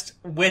West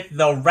with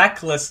the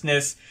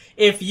recklessness.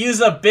 If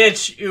you's a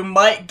bitch, you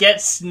might get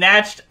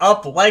snatched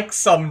up like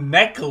some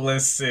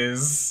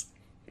necklaces.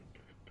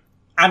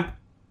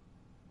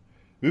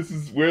 This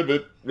is where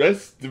the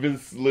rest of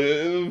us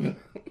live.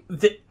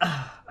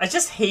 I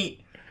just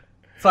hate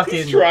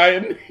fucking... He's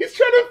trying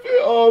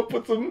to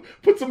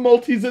put some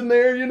multis in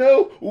there, you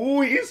know?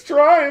 Ooh, he's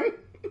trying.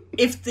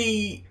 If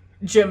the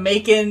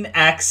Jamaican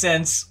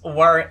accents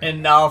weren't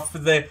enough,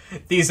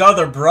 these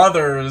other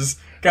brothers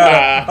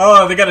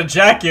gotta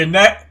jack your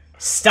neck.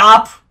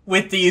 Stop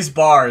with these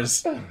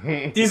bars.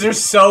 These are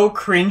so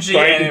cringy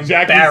and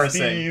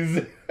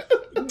embarrassing.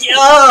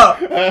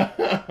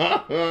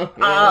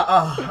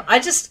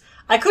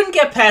 I couldn't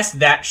get past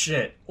that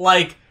shit.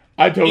 Like,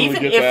 I totally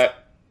get that.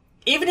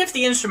 Even if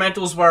the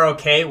instrumentals were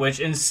okay, which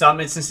in some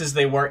instances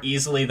they were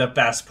easily the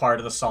best part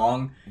of the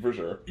song, for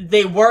sure,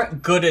 they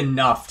weren't good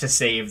enough to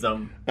save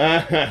them.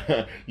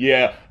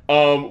 Yeah.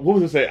 What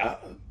was I say?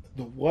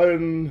 The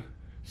one.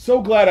 So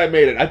Glad I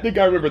Made It. I think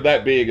I remember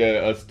that being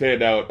a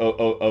standout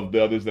of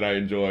the others that I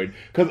enjoyed.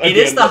 Because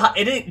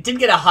it did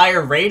get a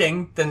higher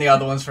rating than the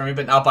other ones for me,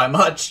 but not by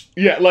much.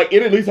 Yeah, like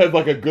it at least has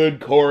like a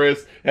good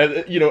chorus,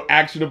 has, you know,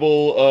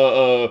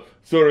 actionable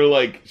sort of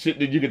like shit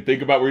that you can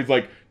think about, where he's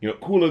like, you know,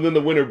 cooler than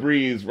the winter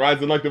breeze,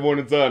 rising like the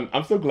morning sun.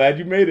 I'm so glad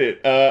you made it.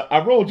 I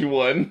rolled you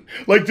one.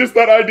 Like, just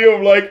that idea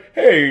of like,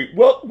 hey,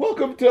 well,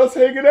 welcome to us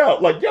hanging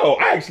out. Like, yo,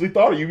 I actually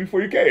thought of you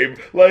before you came.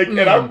 Like, and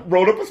I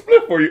rolled up a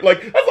split for you.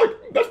 Like,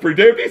 that's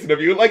pretty damn decent of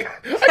you. Like,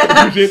 I can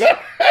appreciate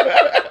that.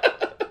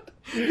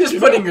 Just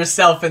putting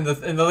yourself in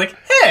the like,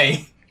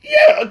 hey.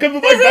 Yeah, because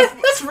like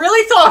that's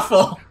really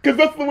thoughtful. Because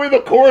that's the way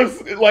the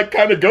chorus like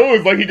kind of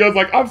goes. Like he goes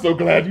like, "I'm so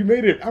glad you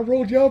made it. I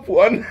rolled you up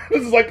one."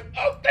 This is like,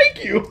 "Oh,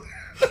 thank you."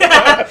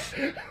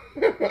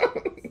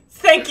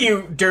 Thank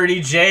you,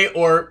 Dirty J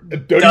or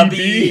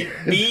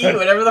WB,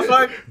 whatever the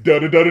fuck.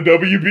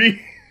 WB.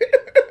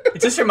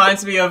 It just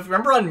reminds me of,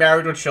 remember on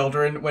Married with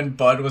Children when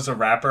Bud was a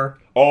rapper?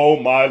 Oh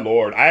my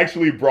lord! I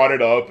actually brought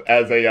it up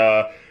as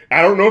a.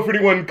 I don't know if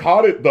anyone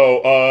caught it though,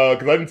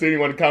 because I didn't see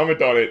anyone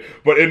comment on it.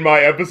 But in my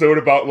episode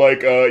about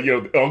like you know,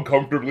 the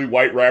uncomfortably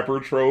white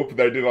rapper trope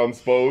that I did on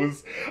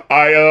Spose,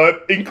 I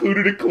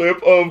included a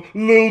clip of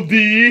Lil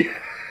D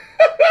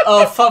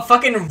Oh,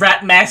 fucking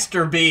Rap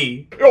Master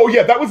B. Oh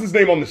yeah, that was his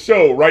name on the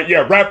show, right?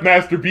 Yeah, Rap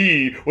Master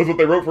B was what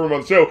they wrote for him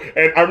on the show.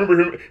 And I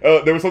remember him,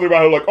 there was something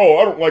about him like, oh,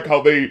 I don't like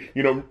how they,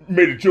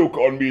 made a joke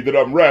on me that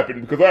I'm rapping,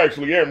 because I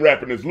actually am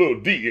rapping as Lil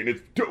D, and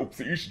it's dope,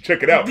 so you should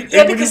check it out.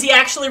 Yeah, because he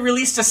actually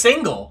released a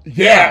single.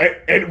 Yeah,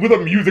 and with a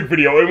music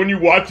video, and when you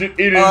watch it,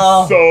 it is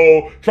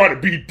so trying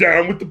to be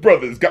down with the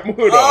brothers, got my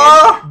hood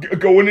on,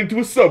 going into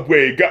a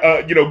subway,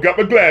 got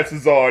my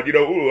glasses on,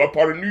 ooh, I'm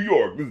part of New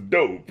York, this is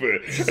dope.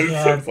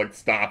 Yeah. It's like,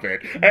 stop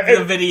it.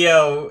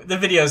 The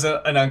video's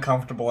an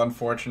uncomfortable,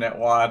 unfortunate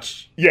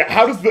watch. Yeah,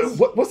 how does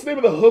what's the name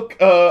of the hook?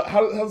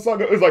 How the song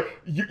go? It's like,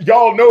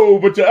 y'all know,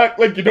 but you act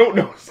like you don't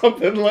know,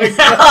 something like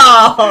that.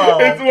 Oh.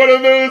 It's one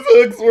of those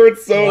hooks where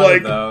it's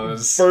so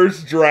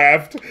first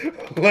draft.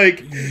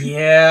 Like,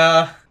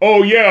 yeah.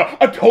 Oh yeah,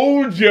 I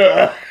told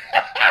ya.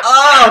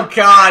 Oh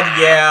god,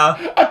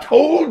 yeah. I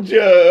told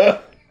ya.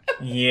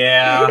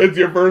 Yeah. It's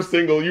your first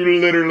single. You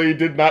literally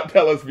did not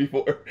tell us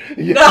before.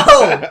 No!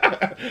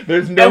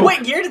 There's no... And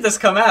what year did this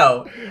come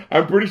out?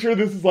 I'm pretty sure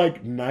this is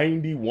like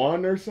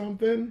 91 or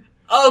something.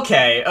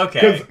 Okay.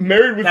 Because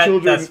Married with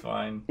Children that's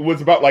fine.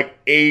 was about like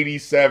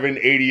 87,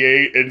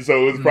 88, and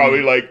so it was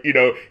probably like,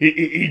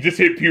 he just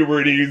hit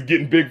puberty, he was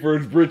getting big for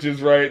his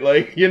britches, right?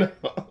 Like,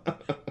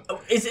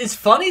 It's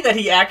funny that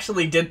he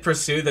actually did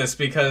pursue this,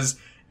 because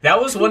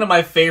that was one of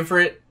my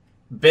favorite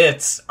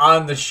bits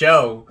on the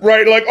show.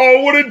 Right, like,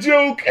 oh, what a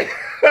joke!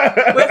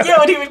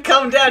 When he would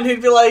come down,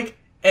 he'd be like,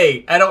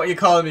 hey, I don't want you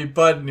calling me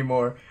Bud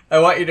anymore. I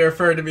want you to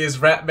refer to me as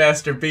Rap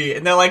Master B.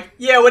 And they're like,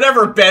 yeah,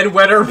 whatever,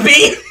 bedwetter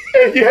B.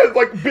 Yeah, it's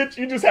like, bitch,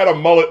 you just had a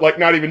mullet like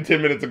not even 10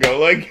 minutes ago.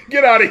 Like,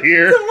 get out of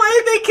here. The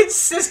way they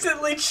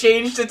consistently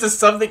changed it to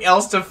something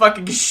else to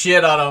fucking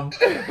shit on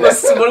him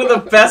was one of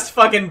the best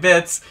fucking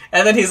bits.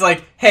 And then he's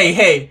like,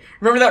 hey,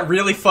 remember that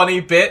really funny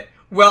bit?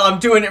 Well, I'm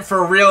doing it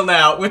for real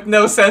now, with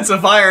no sense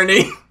of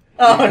irony.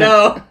 Oh,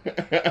 no.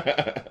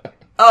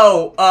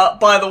 Oh,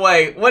 by the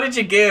way, what did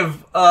you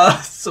give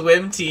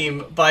Swim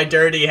Team by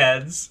Dirty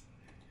Heads?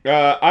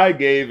 I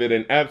gave it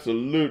an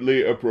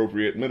absolutely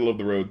appropriate,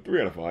 middle-of-the-road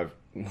 3 out of 5.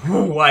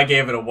 Ooh, I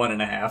gave it a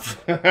 1.5.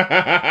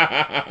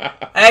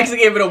 I actually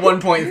gave it a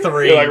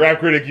 1.3. You're like, Rap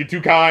Critic, you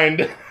too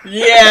kind.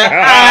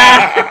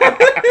 Yeah.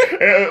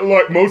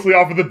 Look, mostly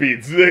off of the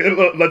beats.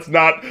 Let's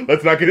not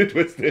get it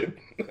twisted.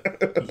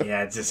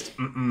 Yeah, just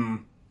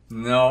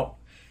no.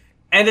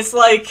 And it's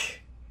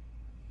like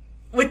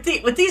with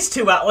these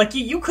two out, like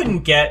you couldn't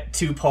get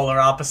two polar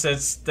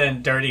opposites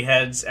than Dirty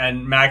Heads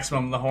and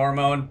Maximum the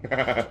Hormone.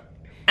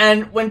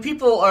 And when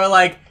people are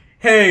like,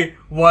 hey,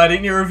 why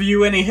didn't you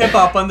review any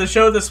hip-hop on the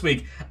show this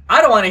week?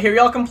 I don't want to hear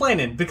y'all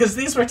complaining, because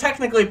these were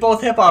technically both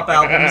hip-hop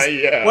albums,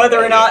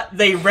 whether or not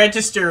they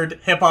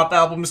registered hip-hop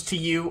albums to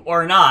you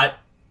or not.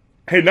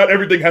 Hey, not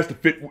everything has to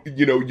fit,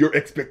 your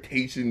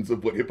expectations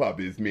of what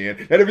hip-hop is,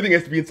 man. Not everything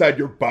has to be inside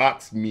your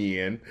box,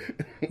 man.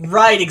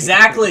 Right,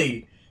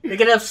 exactly. They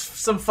could have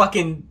some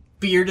fucking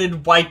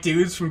bearded white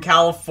dudes from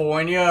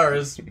California,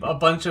 or a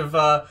bunch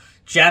of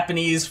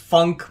Japanese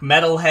funk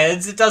metal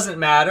heads. It doesn't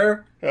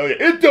matter. Hell yeah.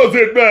 It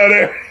doesn't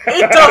matter.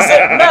 It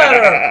doesn't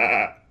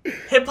matter.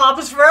 Hip hop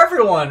is for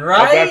everyone,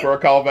 right? How's that for a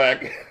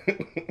callback?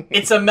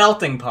 It's a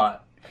melting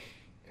pot.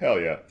 Hell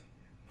yeah.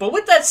 But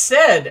with that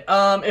said,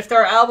 if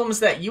there are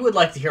albums that you would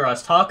like to hear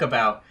us talk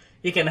about,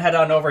 you can head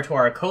on over to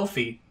our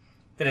Ko-fi.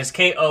 That is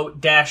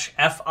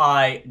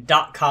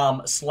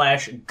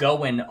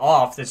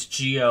ko-fi.com/goinoff. That's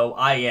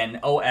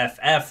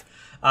GOINOFF.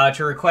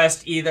 To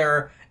request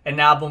either an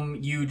album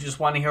you just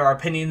want to hear our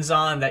opinions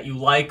on that you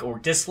like or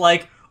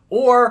dislike,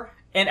 or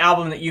an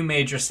album that you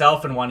made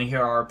yourself and want to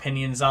hear our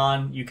opinions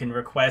on. You can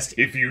request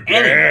if you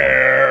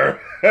dare.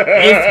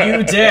 If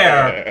you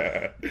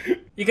dare.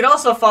 You can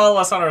also follow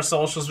us on our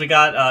socials. We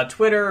got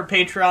Twitter,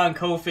 Patreon,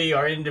 Ko-fi,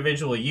 our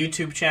individual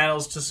YouTube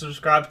channels to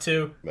subscribe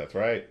to. That's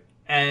right.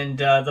 And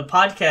the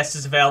podcast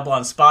is available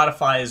on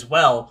Spotify as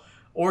well,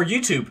 or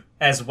YouTube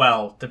as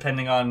well,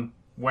 depending on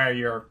where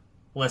you're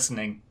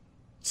listening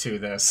to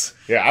this.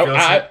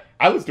 Yeah,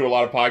 I listen to a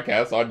lot of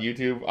podcasts on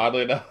YouTube,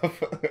 oddly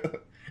enough.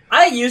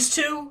 I used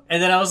to,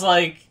 and then I was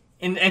like,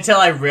 until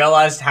I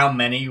realized how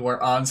many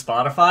were on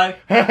Spotify.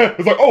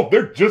 It's like, oh,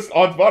 they're just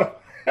on Spotify.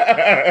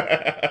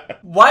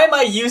 Why am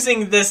I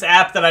using this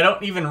app that I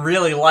don't even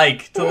really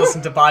like to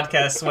listen to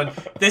podcasts when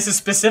this is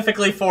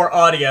specifically for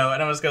audio,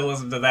 and I'm just going to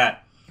listen to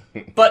that?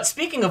 But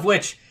speaking of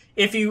which,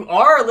 if you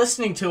are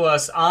listening to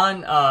us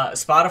on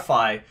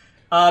Spotify,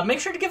 make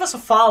sure to give us a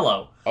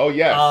follow. Oh,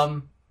 yes.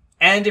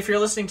 And if you're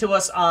listening to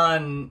us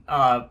on,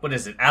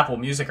 Apple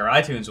Music or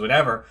iTunes,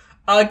 whatever,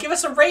 give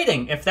us a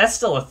rating, if that's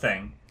still a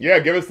thing. Yeah,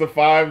 give us the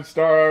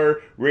 5-star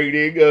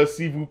rating,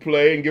 s'il vous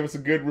plaît, and give us a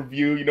good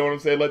review, you know what I'm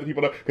saying? Let the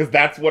people know, because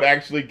that's what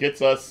actually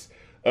gets us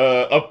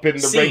up in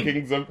the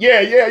rankings of... Yeah.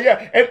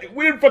 And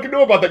we didn't fucking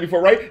know about that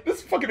before, right?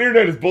 This fucking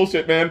internet is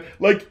bullshit, man.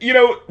 Like,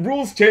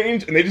 rules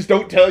change, and they just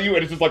don't tell you,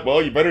 and it's just like,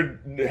 well, you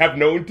better have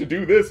known to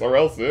do this, or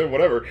else,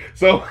 whatever.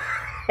 So...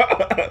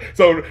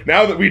 So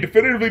now that we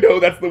definitively know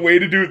that's the way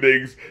to do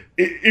things,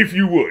 if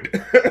you would.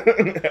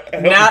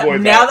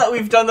 now that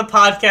we've done the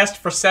podcast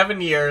for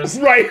 7 years.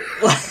 Right.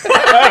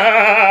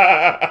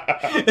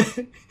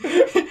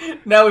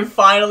 Now we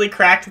finally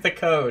cracked the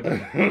code.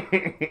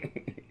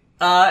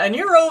 And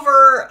you're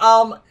over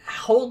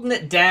holding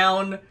it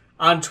down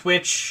on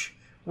Twitch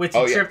with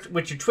your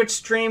with your Twitch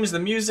streams, the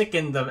music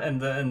and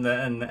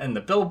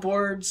the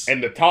billboards.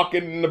 And the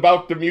talking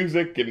about the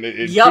music and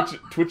yep.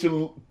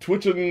 twitching.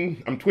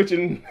 I'm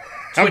twitching.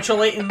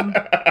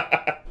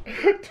 Twitchulating.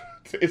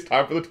 It's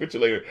time for the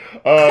Twitchulator.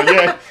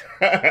 Yeah.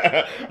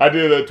 I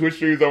did Twitch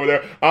streams over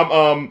there.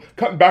 I'm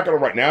cutting back on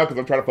them right now because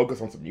I'm trying to focus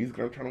on some music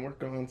that I'm trying to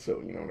work on.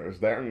 So, there's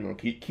that.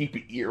 Keep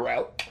your ear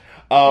out.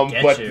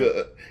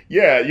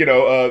 Yeah,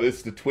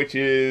 it's the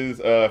Twitches.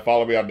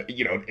 Follow me on,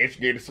 the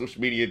Instigator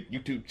social media,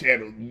 YouTube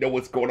channel. You know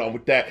what's going on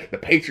with that. The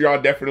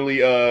Patreon, definitely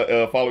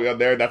follow me on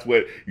there. That's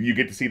what you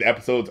get to see the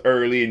episodes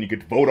early, and you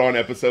get to vote on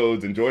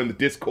episodes and join the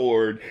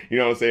Discord. You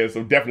know what I'm saying?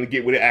 So definitely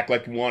get with it, act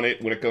like you want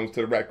it when it comes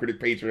to the Rap Critic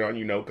Patreon.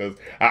 because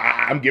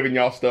I'm giving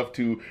y'all stuff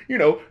to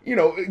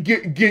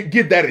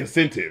get that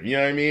incentive. You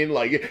know what I mean?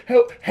 Like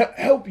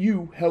help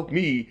you, help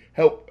me,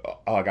 help.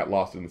 Oh, I got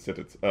lost in the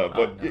sentence.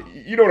 But no.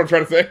 You know what I'm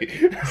trying to say.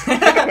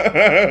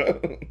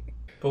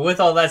 But with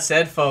all that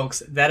said,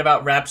 folks, that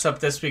about wraps up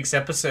this week's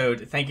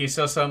episode. Thank you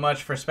so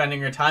much for spending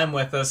your time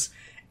with us.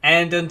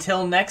 And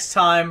until next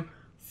time,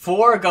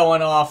 for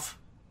Going Off,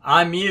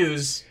 I'm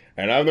Muse.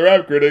 And I'm the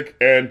Rap Critic.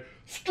 And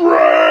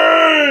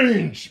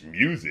strange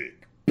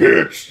music,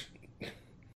 bitch.